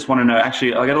lot of them just want to know.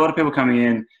 Actually, I get a lot of people coming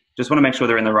in just want to make sure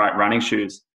they're in the right running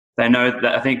shoes. They know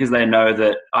that, I think, because they know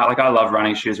that I love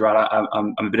running shoes, right?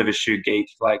 I'm a bit of a shoe geek,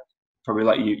 like probably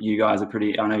like you guys are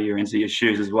pretty. I know you're into your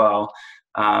shoes as well.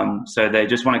 So they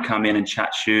just want to come in and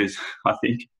chat shoes, I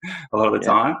think, a lot of the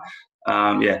time.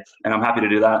 And I'm happy to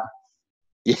do that.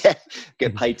 Yeah,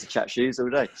 get paid to chat shoes all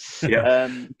day. Yeah.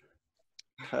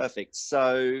 Perfect.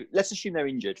 So let's assume they're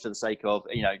injured for the sake of,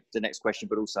 the next question,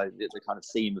 but also the kind of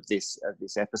theme of this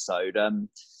episode.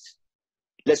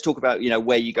 Let's talk about,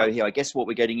 where you go here. I guess what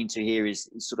we're getting into here is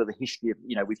sort of the history of,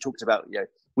 we've talked about,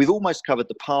 we've almost covered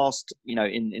the past,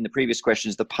 in the previous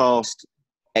questions, the past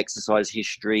exercise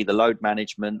history, the load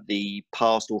management, the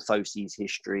past orthoses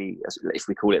history, if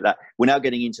we call it that. We're now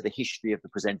getting into the history of the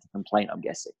presenter complaint, I'm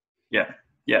guessing.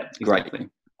 Yeah, exactly. Great.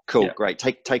 Cool. Yeah. Great.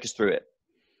 Take us through it.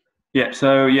 Yeah.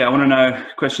 So I want to know,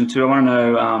 question 2, I want to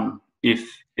know if,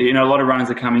 a lot of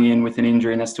runners are coming in with an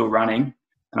injury and they're still running.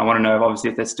 And I want to know, obviously,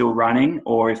 if they're still running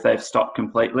or if they've stopped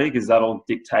completely, because that'll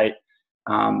dictate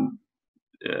the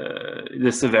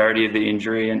severity of the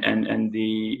injury and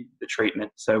the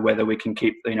treatment. So whether we can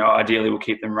keep, ideally we'll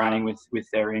keep them running with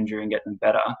their injury and get them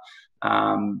better.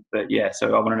 But yeah,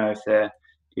 so I want to know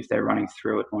if they're running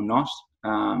through it or not.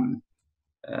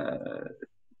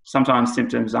 Sometimes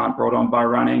symptoms aren't brought on by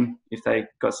running. If they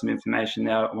got some information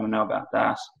there, I want to know about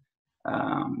that.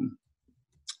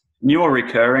 New or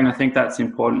recurring, I think that's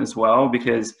important as well,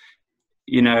 because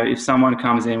if someone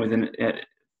comes in with an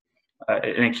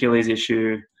Achilles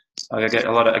issue, I get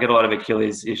a lot of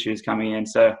Achilles issues coming in.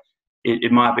 So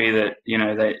it might be that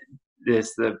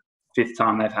there's the 5th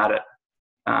time they've had it,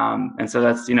 and so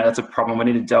that's a problem. We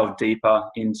need to delve deeper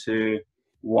into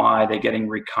why they're getting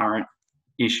recurrent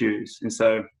issues. And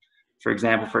so, for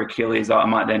example, for Achilles, I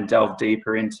might then delve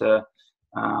deeper into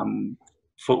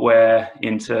footwear,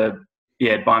 into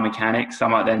biomechanics. I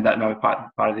might then, that might be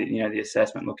part of the the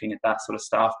assessment, looking at that sort of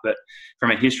stuff. But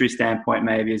from a history standpoint,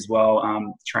 maybe as well,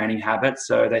 training habits.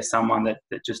 So they're someone that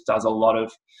just does a lot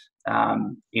of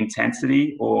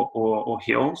intensity or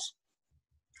hills.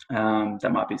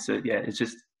 That might be, so yeah, it's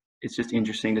just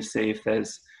interesting to see if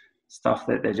there's stuff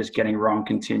that they're just getting wrong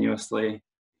continuously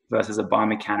versus a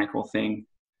biomechanical thing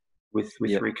with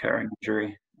recurring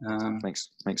injury. Makes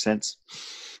sense.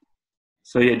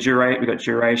 So yeah, we've got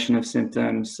duration of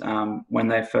symptoms. When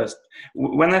they first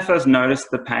notice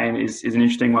the pain is an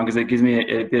interesting one, because it gives me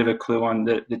a bit of a clue on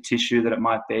the tissue that it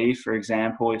might be. For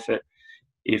example,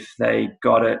 if they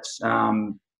got it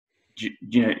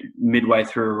midway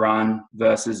through a run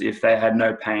versus if they had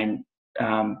no pain,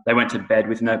 they went to bed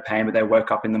with no pain, but they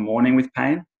woke up in the morning with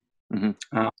pain.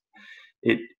 Mm-hmm.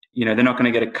 They're not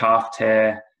going to get a calf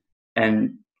tear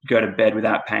and go to bed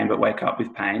without pain but wake up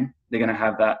with pain. They're going to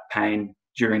have that pain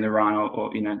during the run, or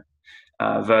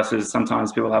versus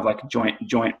sometimes people have like joint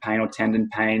pain or tendon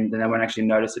pain, then they won't actually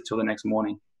notice it till the next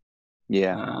morning.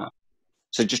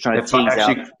 So just trying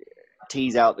to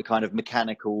tease out the kind of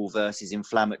mechanical versus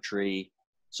inflammatory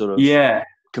sort of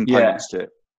components to it.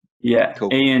 Yeah,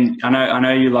 cool. Ian, I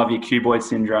know you love your cuboid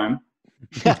syndrome,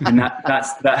 and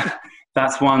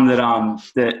that's one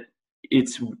that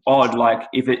it's odd. Like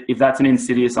if that's an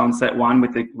insidious onset one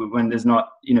when there's not,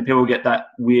 people get that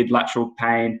weird lateral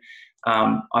pain.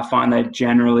 I find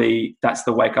that's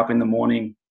the wake up in the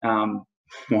morning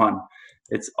one.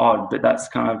 It's odd, but that's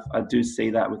kind of, I do see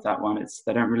that with that one.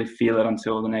 They don't really feel it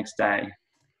until the next day.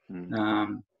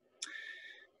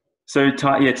 So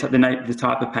the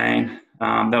type of pain,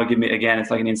 that'll give me, again,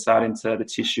 it's like an insight into the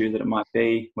tissue that it might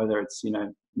be, whether it's,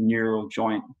 neural,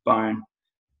 joint, bone,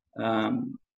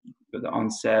 the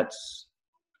onset.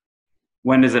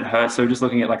 when does it hurt? So just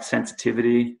looking at like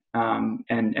sensitivity and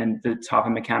the type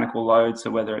of mechanical load.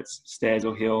 So whether it's stairs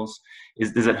or hills,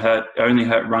 does it only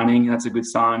hurt running? That's a good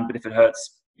sign. But if it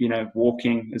hurts,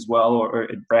 walking as well or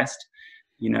at rest,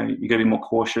 you got to be more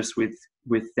cautious with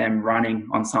them running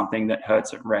on something that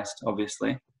hurts at rest,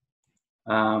 obviously.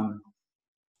 So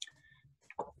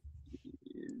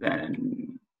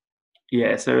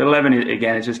 11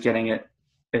 again is just getting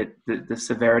the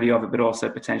severity of it, but also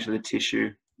potentially the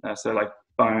tissue. So like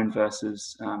bone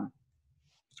versus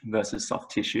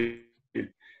soft tissue,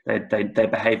 they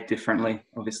behave differently,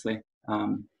 obviously.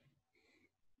 And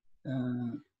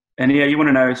you want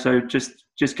to know. So just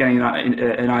getting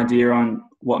an idea on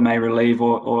what may relieve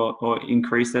or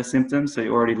increase their symptoms. So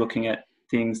you're already looking at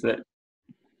things that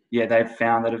they've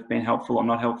found that have been helpful or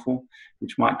not helpful,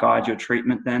 which might guide your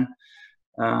treatment then.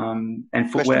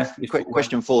 And footwear.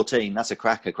 Question 14. That's a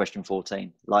cracker. Question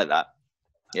 14. Like that.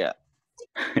 Yeah.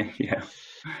 Yeah.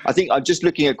 I think I'm just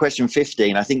looking at question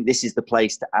 15. I think this is the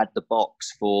place to add the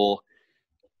box for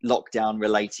lockdown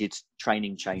related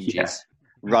training changes. Yeah.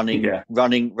 Running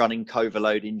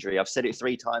Coverload injury. I've said it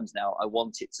 3 times now. I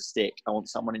want it to stick. I want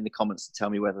someone in the comments to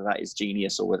tell me whether that is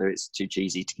genius or whether it's too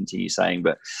cheesy to continue saying.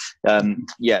 But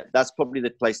that's probably the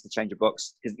place to change a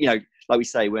box, because like we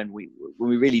say, when we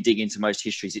really dig into most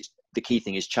histories, the key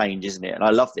thing is change, isn't it? And I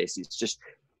love this. It's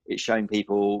showing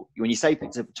people, when you say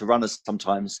to runners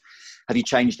sometimes, have you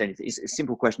changed anything? It's a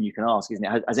simple question you can ask, isn't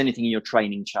it? Has anything in your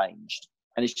training changed?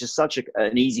 And it's just such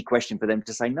an easy question for them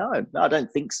to say, no, I don't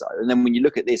think so. And then when you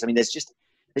look at this, I mean, there's just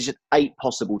 8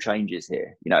 possible changes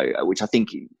here, which I think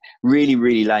really,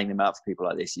 really laying them out for people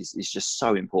like this is just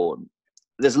so important.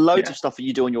 There's loads of stuff that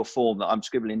you do on your form that I'm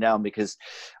scribbling down because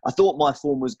I thought my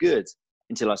form was good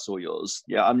until I saw yours.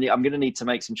 Yeah, I'm going to need to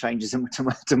make some changes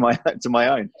to my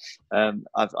own.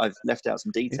 I've left out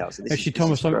some details. So actually,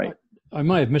 Thomas, I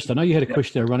may have missed. I know you had a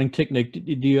question there, running technique.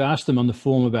 Did you ask them on the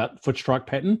form about foot strike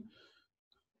pattern?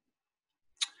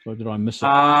 Or did I miss it?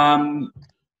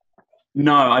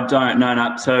 No, I don't.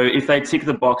 No. So if they tick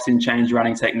the box in change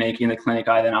running technique in the clinic,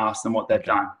 I then ask them what they've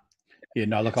done. Yeah,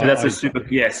 no, look. So that's a super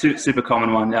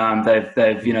common one. They've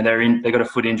got a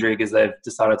foot injury because they've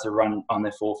decided to run on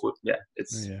their forefoot. Yeah,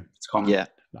 it's common. Yeah,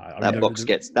 that box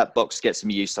gets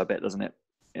some use, I bet, doesn't it?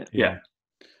 Yeah.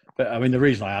 But I mean, the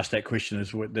reason I asked that question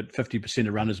is that 50%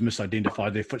 of runners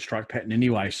misidentify their foot strike pattern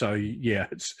anyway. So yeah,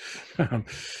 it's.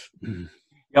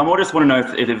 I more just want to know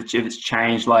if it's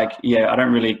changed. Like, I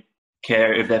don't really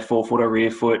care if they're forefoot or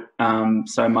rear foot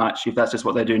so much, if that's just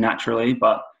what they do naturally.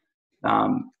 But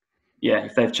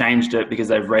if they've changed it because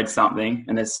they've read something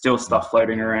and there's still stuff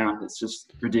floating around, it's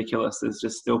just ridiculous. There's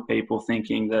just still people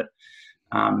thinking that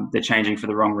they're changing for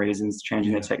the wrong reasons,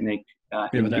 changing their technique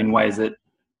in ways that,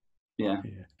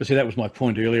 But see, that was my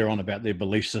point earlier on about their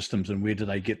belief systems and where do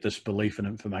they get this belief and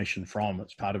information from.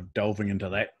 It's part of delving into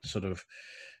that sort of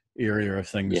area of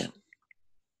things.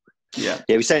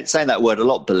 We're saying that word a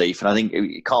lot, belief, and I think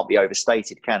it can't be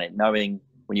overstated, can it? Knowing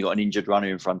when you've got an injured runner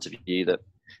in front of you,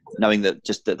 knowing that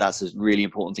that's a really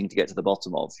important thing to get to the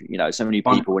bottom of. So many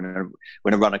people,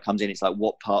 when a runner comes in, it's like,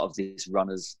 what part of this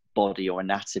runner's body or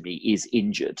anatomy is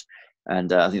injured?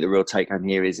 And I think the real take home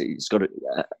here is it's got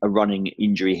a running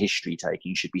injury history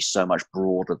taking should be so much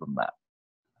broader than that.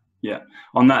 Yeah.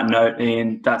 On that note,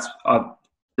 Ian, that's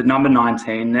the number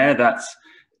 19 there. That's,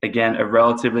 again, a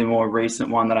relatively more recent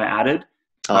one that I added.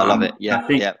 I love it. I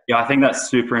think that's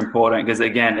super important because,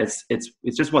 again, it's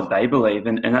just what they believe,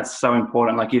 and that's so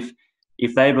important. Like if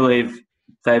they believe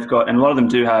they've got, and a lot of them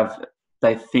do have,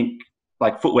 they think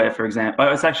like footwear, for example.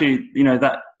 It's actually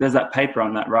that there's that paper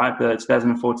on that, right? The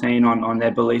 2014 on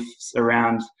their beliefs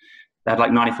around. They had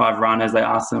like 95 runners. They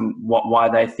asked them why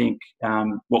they think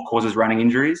what causes running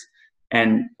injuries.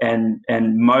 And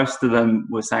most of them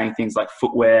were saying things like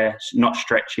footwear, not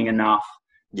stretching enough.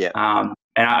 Yeah.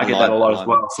 And I get that a lot as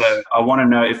well. So I want to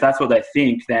know if that's what they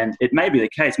think, then it may be the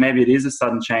case. Maybe it is a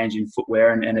sudden change in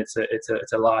footwear and it's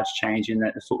a large change in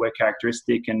the footwear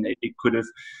characteristic, and it could have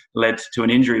led to an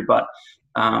injury. But,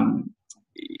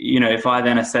 if I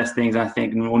then assess things and I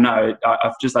think, well, no,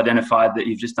 I've just identified that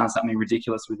you've just done something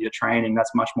ridiculous with your training,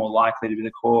 that's much more likely to be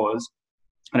the cause.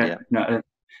 I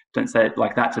don't say it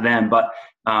like that to them, but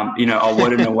I'll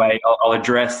word it in a way. I'll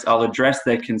address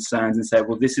their concerns and say,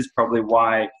 well, this is probably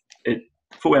why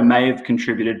footwear may have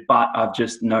contributed, but I've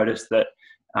just noticed that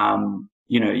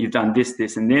you've done this,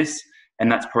 this, and this,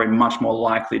 and that's probably much more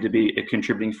likely to be a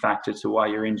contributing factor to why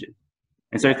you're injured.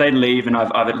 And so if they leave and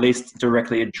I've at least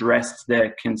directly addressed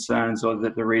their concerns or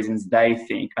the reasons they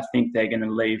think, I think they're going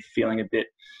to leave feeling a bit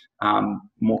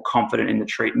more confident in the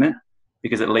treatment,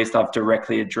 because at least I've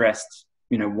directly addressed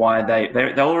why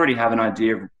they'll already have an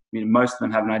idea of most of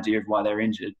them have an idea of why they're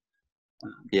injured.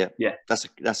 Yeah,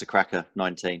 that's a cracker.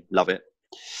 19, love it.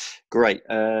 Great.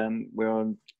 We're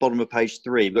on bottom of page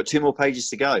 3. We've got 2 more pages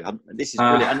to go. This is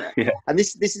brilliant, and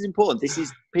this is important. This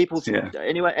is people.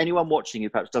 Anyone watching who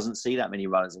perhaps doesn't see that many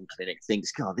runners in clinic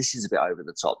thinks, God, this is a bit over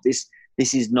the top. This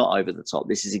is not over the top.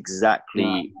 This is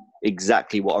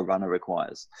exactly what a runner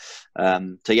requires.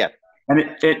 So yeah. And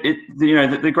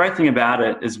the great thing about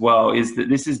it as well is that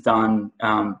this is done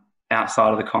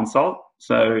outside of the consult.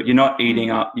 So you're not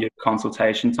eating up your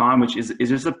consultation time, which is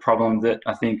just a problem that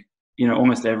I think,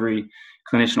 almost every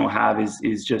clinician will have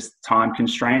is just time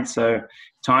constraints. So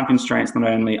time constraints, not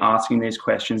only asking these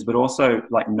questions, but also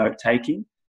like note taking.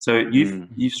 So you've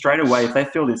straight away, if they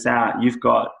fill this out, you've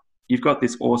got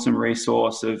this awesome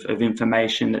resource of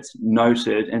information that's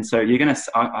noted. And so you're going to,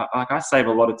 I save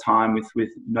a lot of time with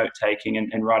note taking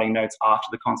and writing notes after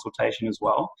the consultation as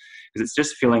well, because it's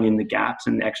just filling in the gaps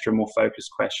and the extra more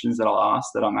focused questions that I'll ask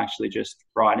that I'm actually just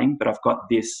writing. But I've got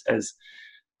this as,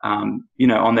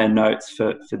 on their notes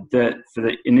for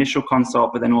the initial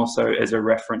consult, but then also as a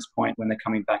reference point when they're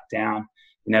coming back down.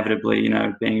 Inevitably,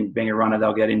 being a runner,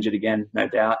 they'll get injured again, no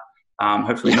doubt.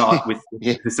 Hopefully not with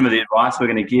some of the advice we're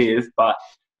going to give, but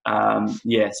so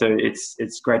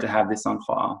it's great to have this on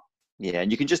file. Yeah,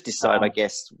 and you can just decide, I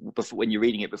guess, when you're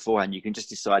reading it beforehand, you can just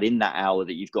decide in that hour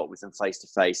that you've got with them face to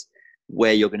face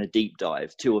where you're going to deep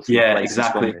dive 2 or 3 places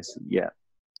exactly. from this. Yeah,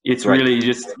 it's great. Really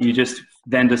you just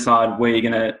then decide where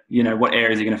you're going to, what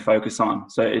areas you're going to focus on.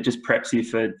 So it just preps you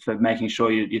for making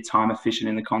sure you're time efficient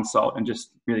in the consult and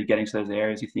just really getting to those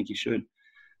areas you think you should.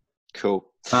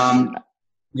 Cool.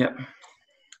 Yep.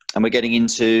 And we're getting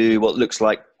into what looks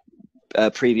like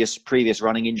previous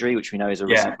running injury, which we know is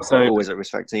always a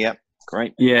risk factor. Yeah,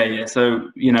 great. Yeah. So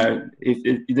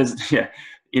if there's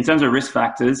in terms of risk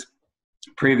factors,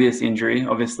 previous injury,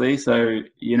 obviously. So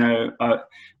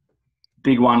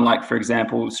big one, like for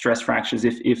example, stress fractures.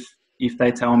 If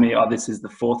they tell me, this is the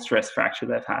 4th stress fracture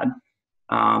they've had,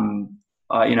 I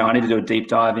need to do a deep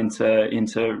dive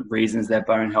into reasons their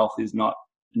bone health is not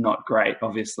great,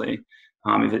 obviously.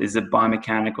 Is it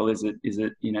biomechanical? Is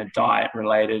it diet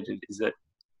related? Is it,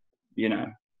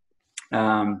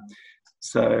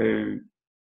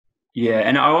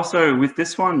 and I also, with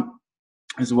this one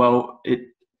as well,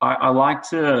 I like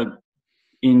to,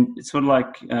 it's sort of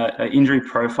like an injury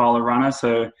profile a runner.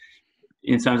 So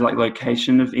in terms of like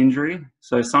location of injury.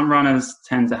 So some runners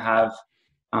tend to have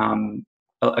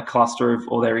a cluster of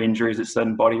all their injuries at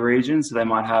certain body regions. So they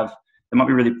might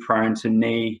be really prone to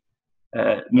knee,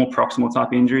 more proximal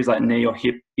type injuries like knee or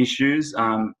hip issues,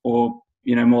 or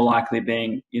more likely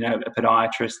being a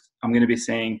podiatrist. I'm going to be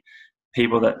seeing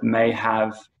people that may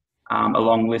have a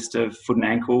long list of foot and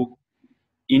ankle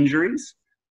injuries,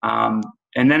 and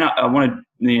then I want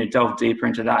to delve deeper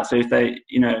into that. So if they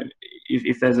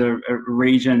if there's a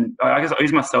region, I guess I'll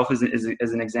use myself as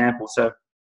an example. So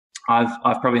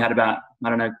I've probably had about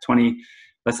 20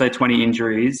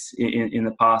 injuries in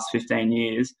the past 15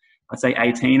 years. I'd say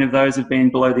 18 of those have been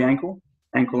below the ankle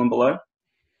and below.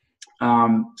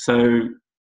 So,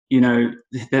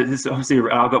 this obviously,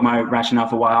 I've got my rationale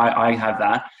for why I have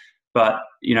that, but,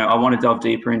 I want to delve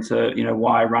deeper into,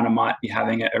 why a runner might be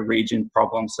having a region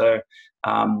problem. So,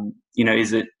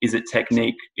 is it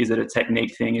technique? Is it a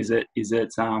technique thing? Is it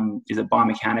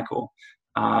biomechanical?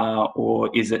 Or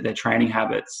is it their training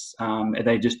habits? Are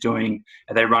they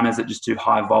runners that just do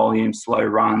high volume, slow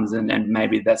runs, and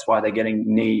maybe that's why they're getting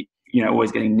knee,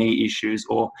 always getting knee issues,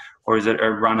 or is it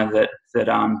a runner that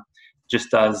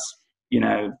just does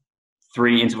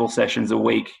 3 interval sessions a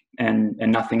week and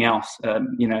nothing else?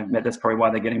 That's probably why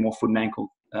they're getting more foot and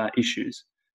ankle issues.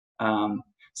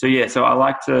 So I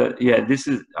like to,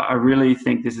 I really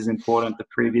think this is important, the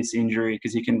previous injury,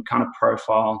 because you can kind of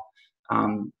profile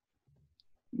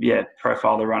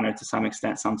the runner to some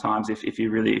extent sometimes if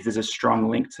there's a strong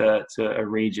link to a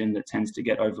region that tends to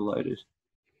get overloaded.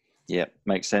 Yeah,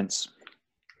 makes sense.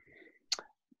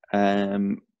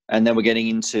 And then we're getting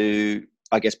into,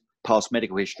 I guess, past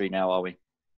medical history now, are we?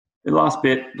 The last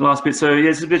bit. So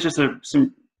it's a bit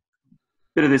some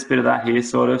bit of this, bit of that here,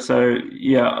 sort of. So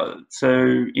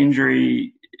so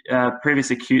injury,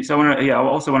 previous acute. So I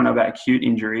also want to know about acute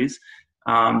injuries.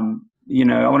 I want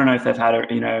to know if they've had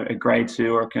a grade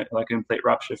 2 or a complete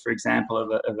rupture, for example,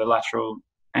 of a lateral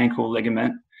ankle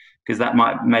ligament, because that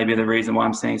may be the reason why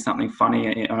I'm seeing something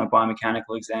funny on a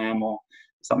biomechanical exam or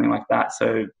something like that.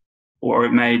 So, or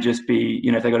it may just be,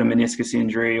 if they've got a meniscus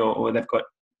injury or they've got,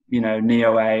 knee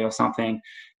OA or something,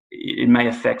 it may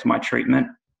affect my treatment.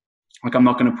 Like I'm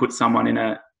not going to put someone in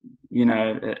a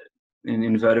an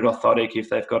inverted orthotic if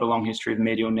they've got a long history of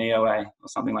medial knee OA or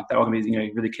something like that. I'm going to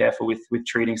be really careful with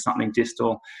treating something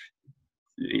distal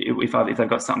if they've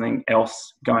got something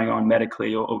else going on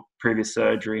medically or previous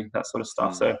surgery, that sort of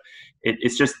stuff. So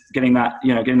it's just getting that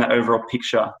overall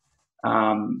picture,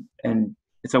 and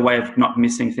it's a way of not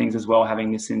missing things as well,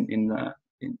 having this in the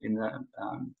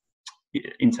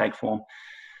intake form.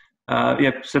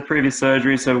 So previous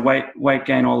surgery, so weight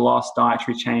gain or loss,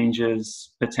 dietary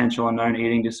changes, potential unknown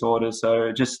eating disorders.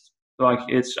 So just like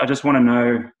I just want to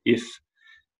know if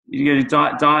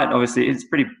diet obviously it's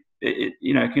pretty, it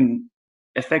can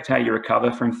affect how you recover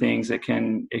from things. It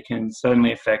can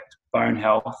certainly affect bone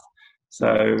health.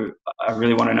 So I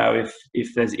really want to know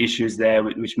if there's issues there,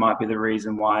 which might be the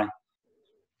reason why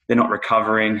they're not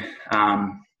recovering. A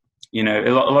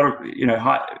lot of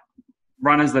high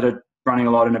runners that are running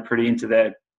a lot and are pretty into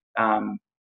their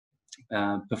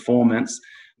performance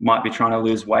might be trying to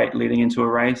lose weight leading into a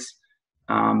race,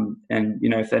 and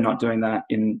if they're not doing that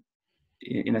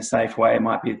in a safe way, that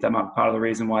might be part of the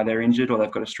reason why they're injured, or they've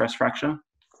got a stress fracture,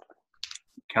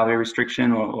 calorie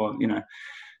restriction, or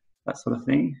that sort of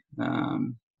thing.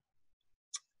 And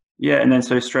then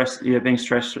so stress, being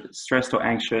stressed or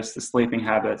anxious, the sleeping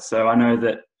habits. So I know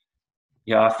that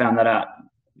I found that out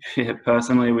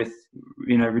personally with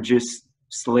reduced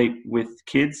sleep with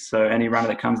kids. So any runner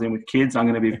that comes in with kids, I'm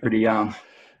going to be pretty out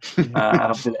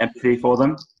of empathy for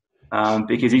them,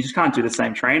 because you just can't do the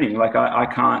same training. Like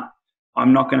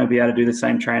I'm not going to be able to do the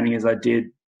same training as I did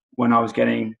when I was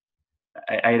getting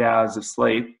 8 hours of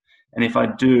sleep. And if I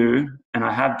do, and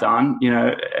I have done,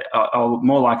 I'll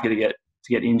more likely to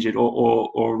get injured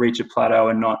or reach a plateau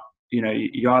and not,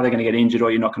 you're either going to get injured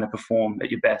or you're not going to perform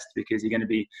at your best, because you're going to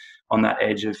be on that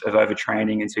edge of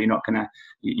overtraining. And so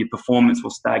your performance will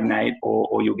stagnate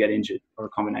or you'll get injured, or a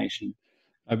combination.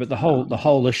 But the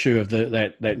whole issue of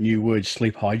that new word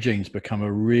sleep hygiene's become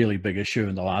a really big issue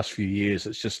in the last few years.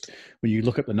 It's just, when you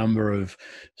look at the number of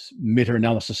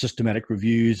meta-analysis, systematic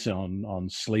reviews on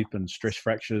sleep and stress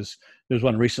fractures, there was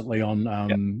one recently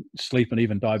on sleep and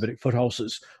even diabetic foot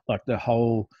ulcers. Like the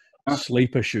whole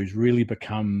sleep issues really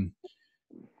become,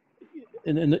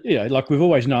 like we've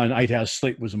always known 8 hours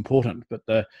sleep was important,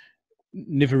 but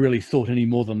never really thought any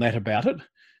more than that about it.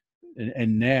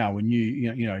 And now when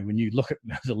you look at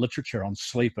the literature on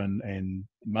sleep and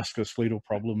musculoskeletal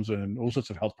problems and all sorts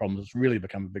of health problems, it's really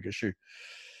become a big issue.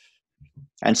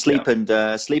 And sleep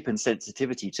and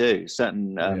sensitivity too.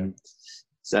 Certain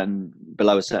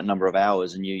below a certain number of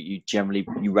hours, and you generally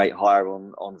rate higher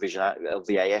on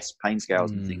VAS pain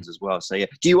scales and things as well. So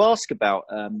do you ask about?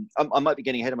 I might be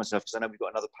getting ahead of myself because I know we've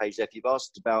got another page there. If you've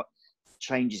asked about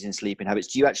changes in sleeping habits,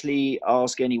 do you actually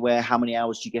ask anywhere how many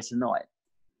hours do you get a night?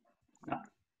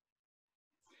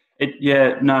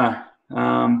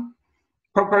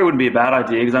 Probably wouldn't be a bad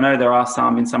idea, because I know there are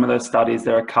in some of those studies,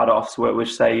 there are cutoffs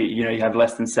which say you have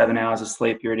less than 7 hours of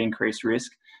sleep, you're at increased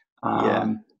risk.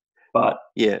 I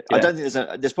don't think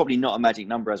there's probably not a magic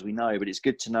number, as we know, but it's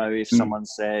good to know if someone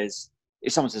says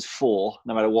 4,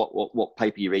 no matter what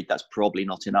paper you read, that's probably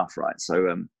not enough, right? So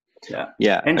and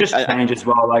just change as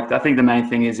well. Like I think the main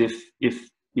thing is if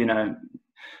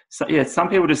some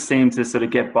people just seem to sort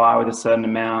of get by with a certain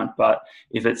amount, but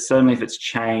if it's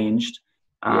changed,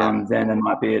 then there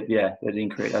might be an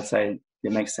increase. I'd say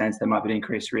it makes sense. There might be an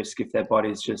increased risk if their body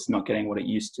is just not getting what it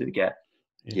used to get.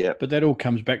 Yeah, but that all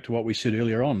comes back to what we said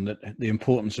earlier on, that the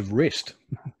importance of rest.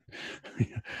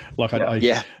 Like I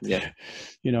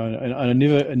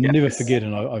never forget,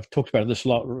 and I've talked about this a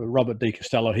lot. Robert D.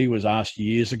 Costello, he was asked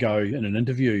years ago in an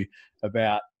interview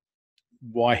about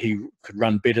why he could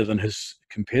run better than his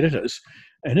competitors,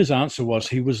 and his answer was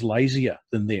he was lazier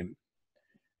than them.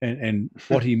 And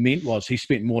what he meant was he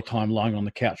spent more time lying on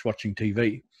the couch watching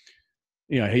TV.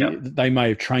 They may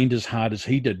have trained as hard as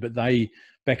he did, but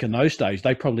back in those days,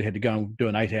 they probably had to go and do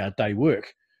an 8-hour day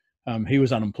work. He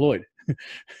was unemployed.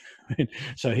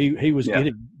 So he was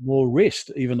getting more rest,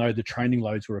 even though the training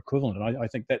loads were equivalent. And I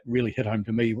think that really hit home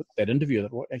to me with that interview,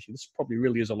 that actually this probably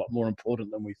really is a lot more important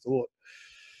than we thought.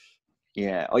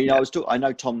 Yeah. I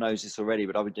know Tom knows this already,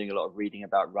 but I've been doing a lot of reading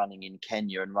about running in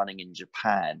Kenya and running in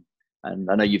Japan.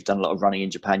 And I know you've done a lot of running in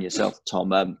Japan yourself,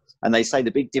 Tom. And they say the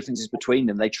big differences between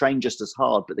them, they train just as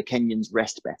hard, but the Kenyans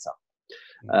rest better.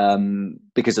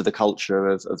 Because of the culture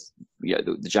of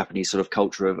the Japanese sort of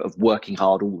culture of working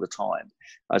hard all the time.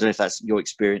 I don't know if that's your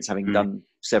experience, having done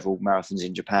several marathons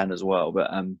in Japan as well, but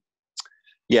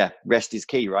rest is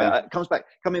key, right?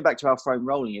 Coming back to our foam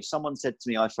rolling, if someone said to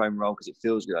me, I foam roll because it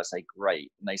feels good, I say,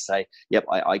 great. And they say, yep,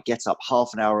 I get up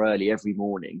half an hour early every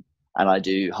morning and I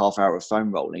do half hour of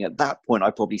foam rolling, at that point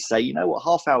I probably say, you know what,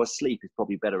 half hour sleep is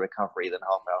probably better recovery than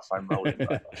half hour foam rolling.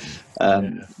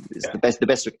 It's the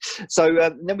best.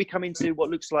 So then we come into what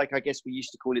looks like, I guess we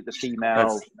used to call it the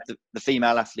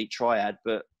female athlete triad,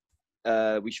 but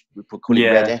we call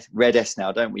it red S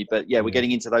now, don't we? But we're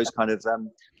getting into those kind of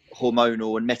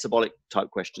hormonal and metabolic type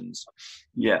questions.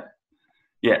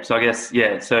 So I guess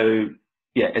it's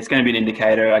going to be an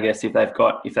indicator, I guess, if they've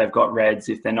got reds,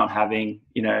 if they're not having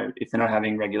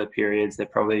regular periods, they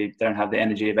probably don't have the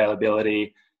energy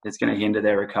availability. It's going to hinder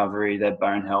their recovery, their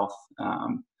bone health,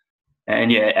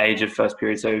 and age of first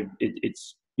period. So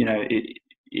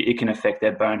it can affect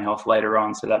their bone health later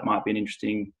on. So that might be an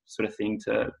interesting sort of thing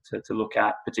to look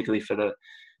at, particularly for the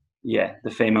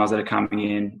females that are coming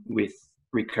in with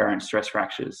recurrent stress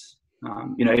fractures.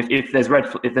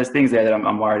 If there's things there that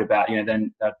I'm worried about,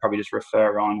 then I'd probably just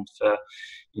refer on for,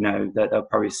 that they'll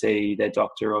probably see their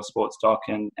doctor or sports doc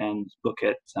and look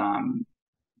at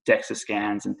DEXA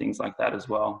scans and things like that as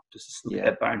well, just to look at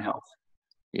their bone health.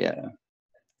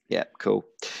 Cool.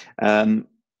 So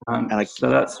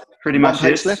that's pretty much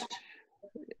it. Left.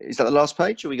 Is that the last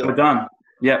page? Or we're done.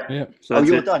 Yep. So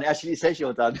you're done. Actually, it says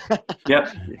you're done.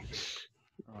 Yep.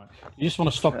 Right. You just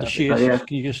want to stop the share.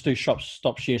 Can you just do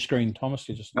stop share screen, Thomas?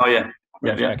 You just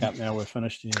back up now. We're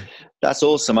finished. Yeah. That's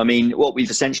awesome. I mean, what we've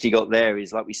essentially got there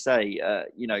is, like we say,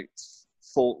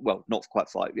 not quite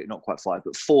five,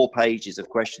 but 4 pages of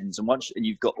questions. And once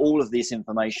you've got all of this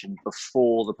information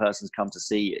before the person's come to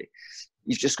see you,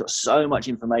 you've just got so much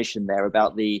information there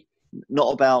about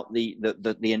not about the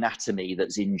anatomy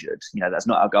that's injured. That's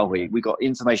not our goal. We've got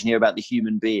information here about the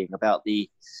human being, about the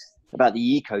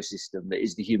ecosystem that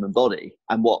is the human body,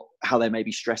 and how they may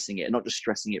be stressing it, and not just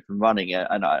stressing it from running it.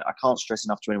 And I can't stress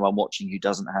enough to anyone watching who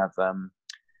doesn't have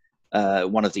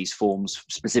one of these forms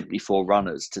specifically for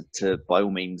runners to by all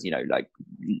means,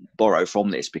 borrow from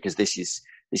this, because this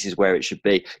is where it should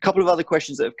be. A couple of other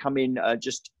questions that have come in, I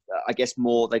guess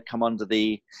they come under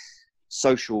the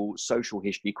social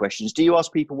history questions. Do you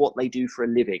ask people what they do for a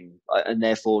living, and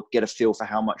therefore get a feel for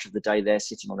how much of the day they're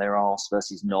sitting on their arse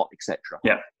versus not, etc.?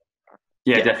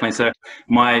 Yeah, definitely. So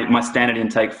my standard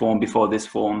intake form before this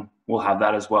form will have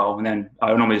that as well, and then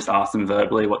I normally just ask them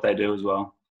verbally what they do as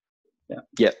well.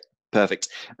 Yeah, perfect.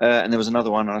 And there was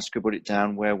another one, and I scribbled it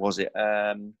down. Where was it?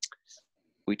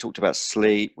 We talked about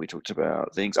sleep. We talked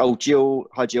about things. Oh, Jill.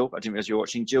 Hi, Jill. I didn't realize you were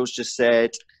watching. Jill's just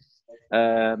said,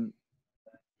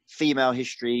 female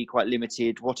history, quite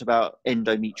limited. What about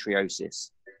endometriosis?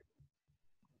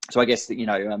 So I guess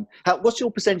that, what's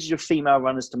your percentage of female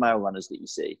runners to male runners that you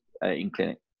see in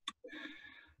clinic?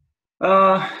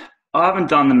 I haven't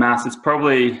done the maths. It's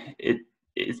probably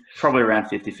around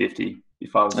 50-50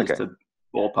 if I was just to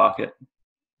ballpark it.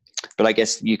 But I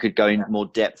guess you could go in more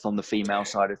depth on the female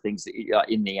side of things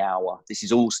in the hour. This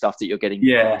is all stuff that you're getting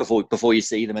before you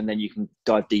see them, and then you can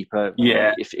dive deeper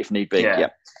if need be. Yeah.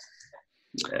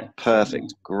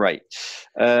 Perfect. Great.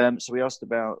 So we asked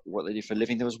about what they do for a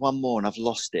living. There was one more and I've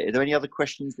lost it. Are there any other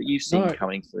questions that you've seen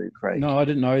coming through, Craig? No, I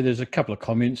didn't know. There's a couple of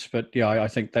comments, but I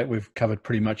think that we've covered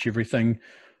pretty much everything.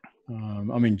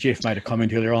 Jeff made a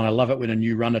comment earlier on. I love it when a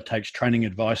new runner takes training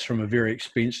advice from a very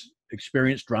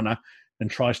experienced runner and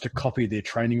tries to copy their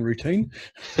training routine.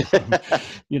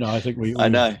 I think I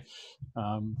know.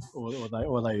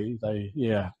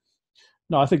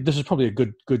 No, I think this is probably a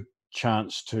good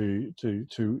chance to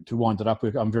wind it up.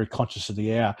 I'm very conscious of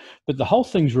the hour, but the whole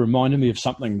thing's reminded me of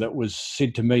something that was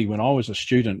said to me when I was a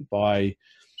student by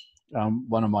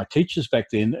one of my teachers back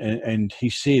then, and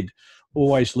he said,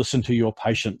 always listen to your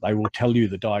patient. They will tell you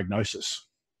the diagnosis.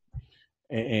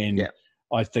 And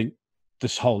I think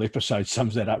this whole episode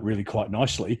sums that up really quite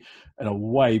nicely in a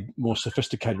way more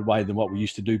sophisticated way than what we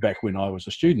used to do back when I was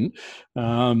a student.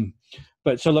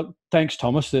 But so look, thanks,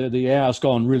 Thomas. The hour's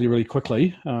gone really, really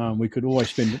quickly. We could always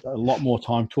spend a lot more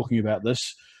time talking about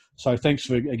this. So thanks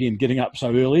for, again, getting up so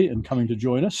early and coming to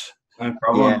join us. No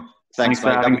problem. Yeah. Thanks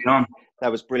for having me on.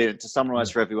 That was brilliant. To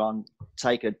summarise for everyone,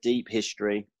 take a deep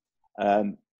history.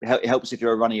 It helps if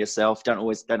you're a runner yourself. Don't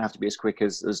have to be as quick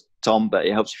as Tom, but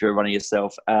it helps if you're a runner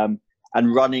yourself.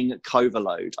 And running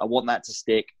Coverload. I want that to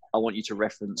stick. I want you to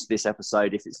reference this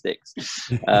episode if it sticks.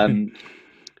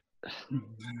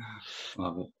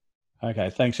 Love it. Okay,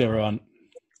 thanks everyone.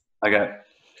 Okay,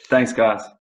 thanks guys.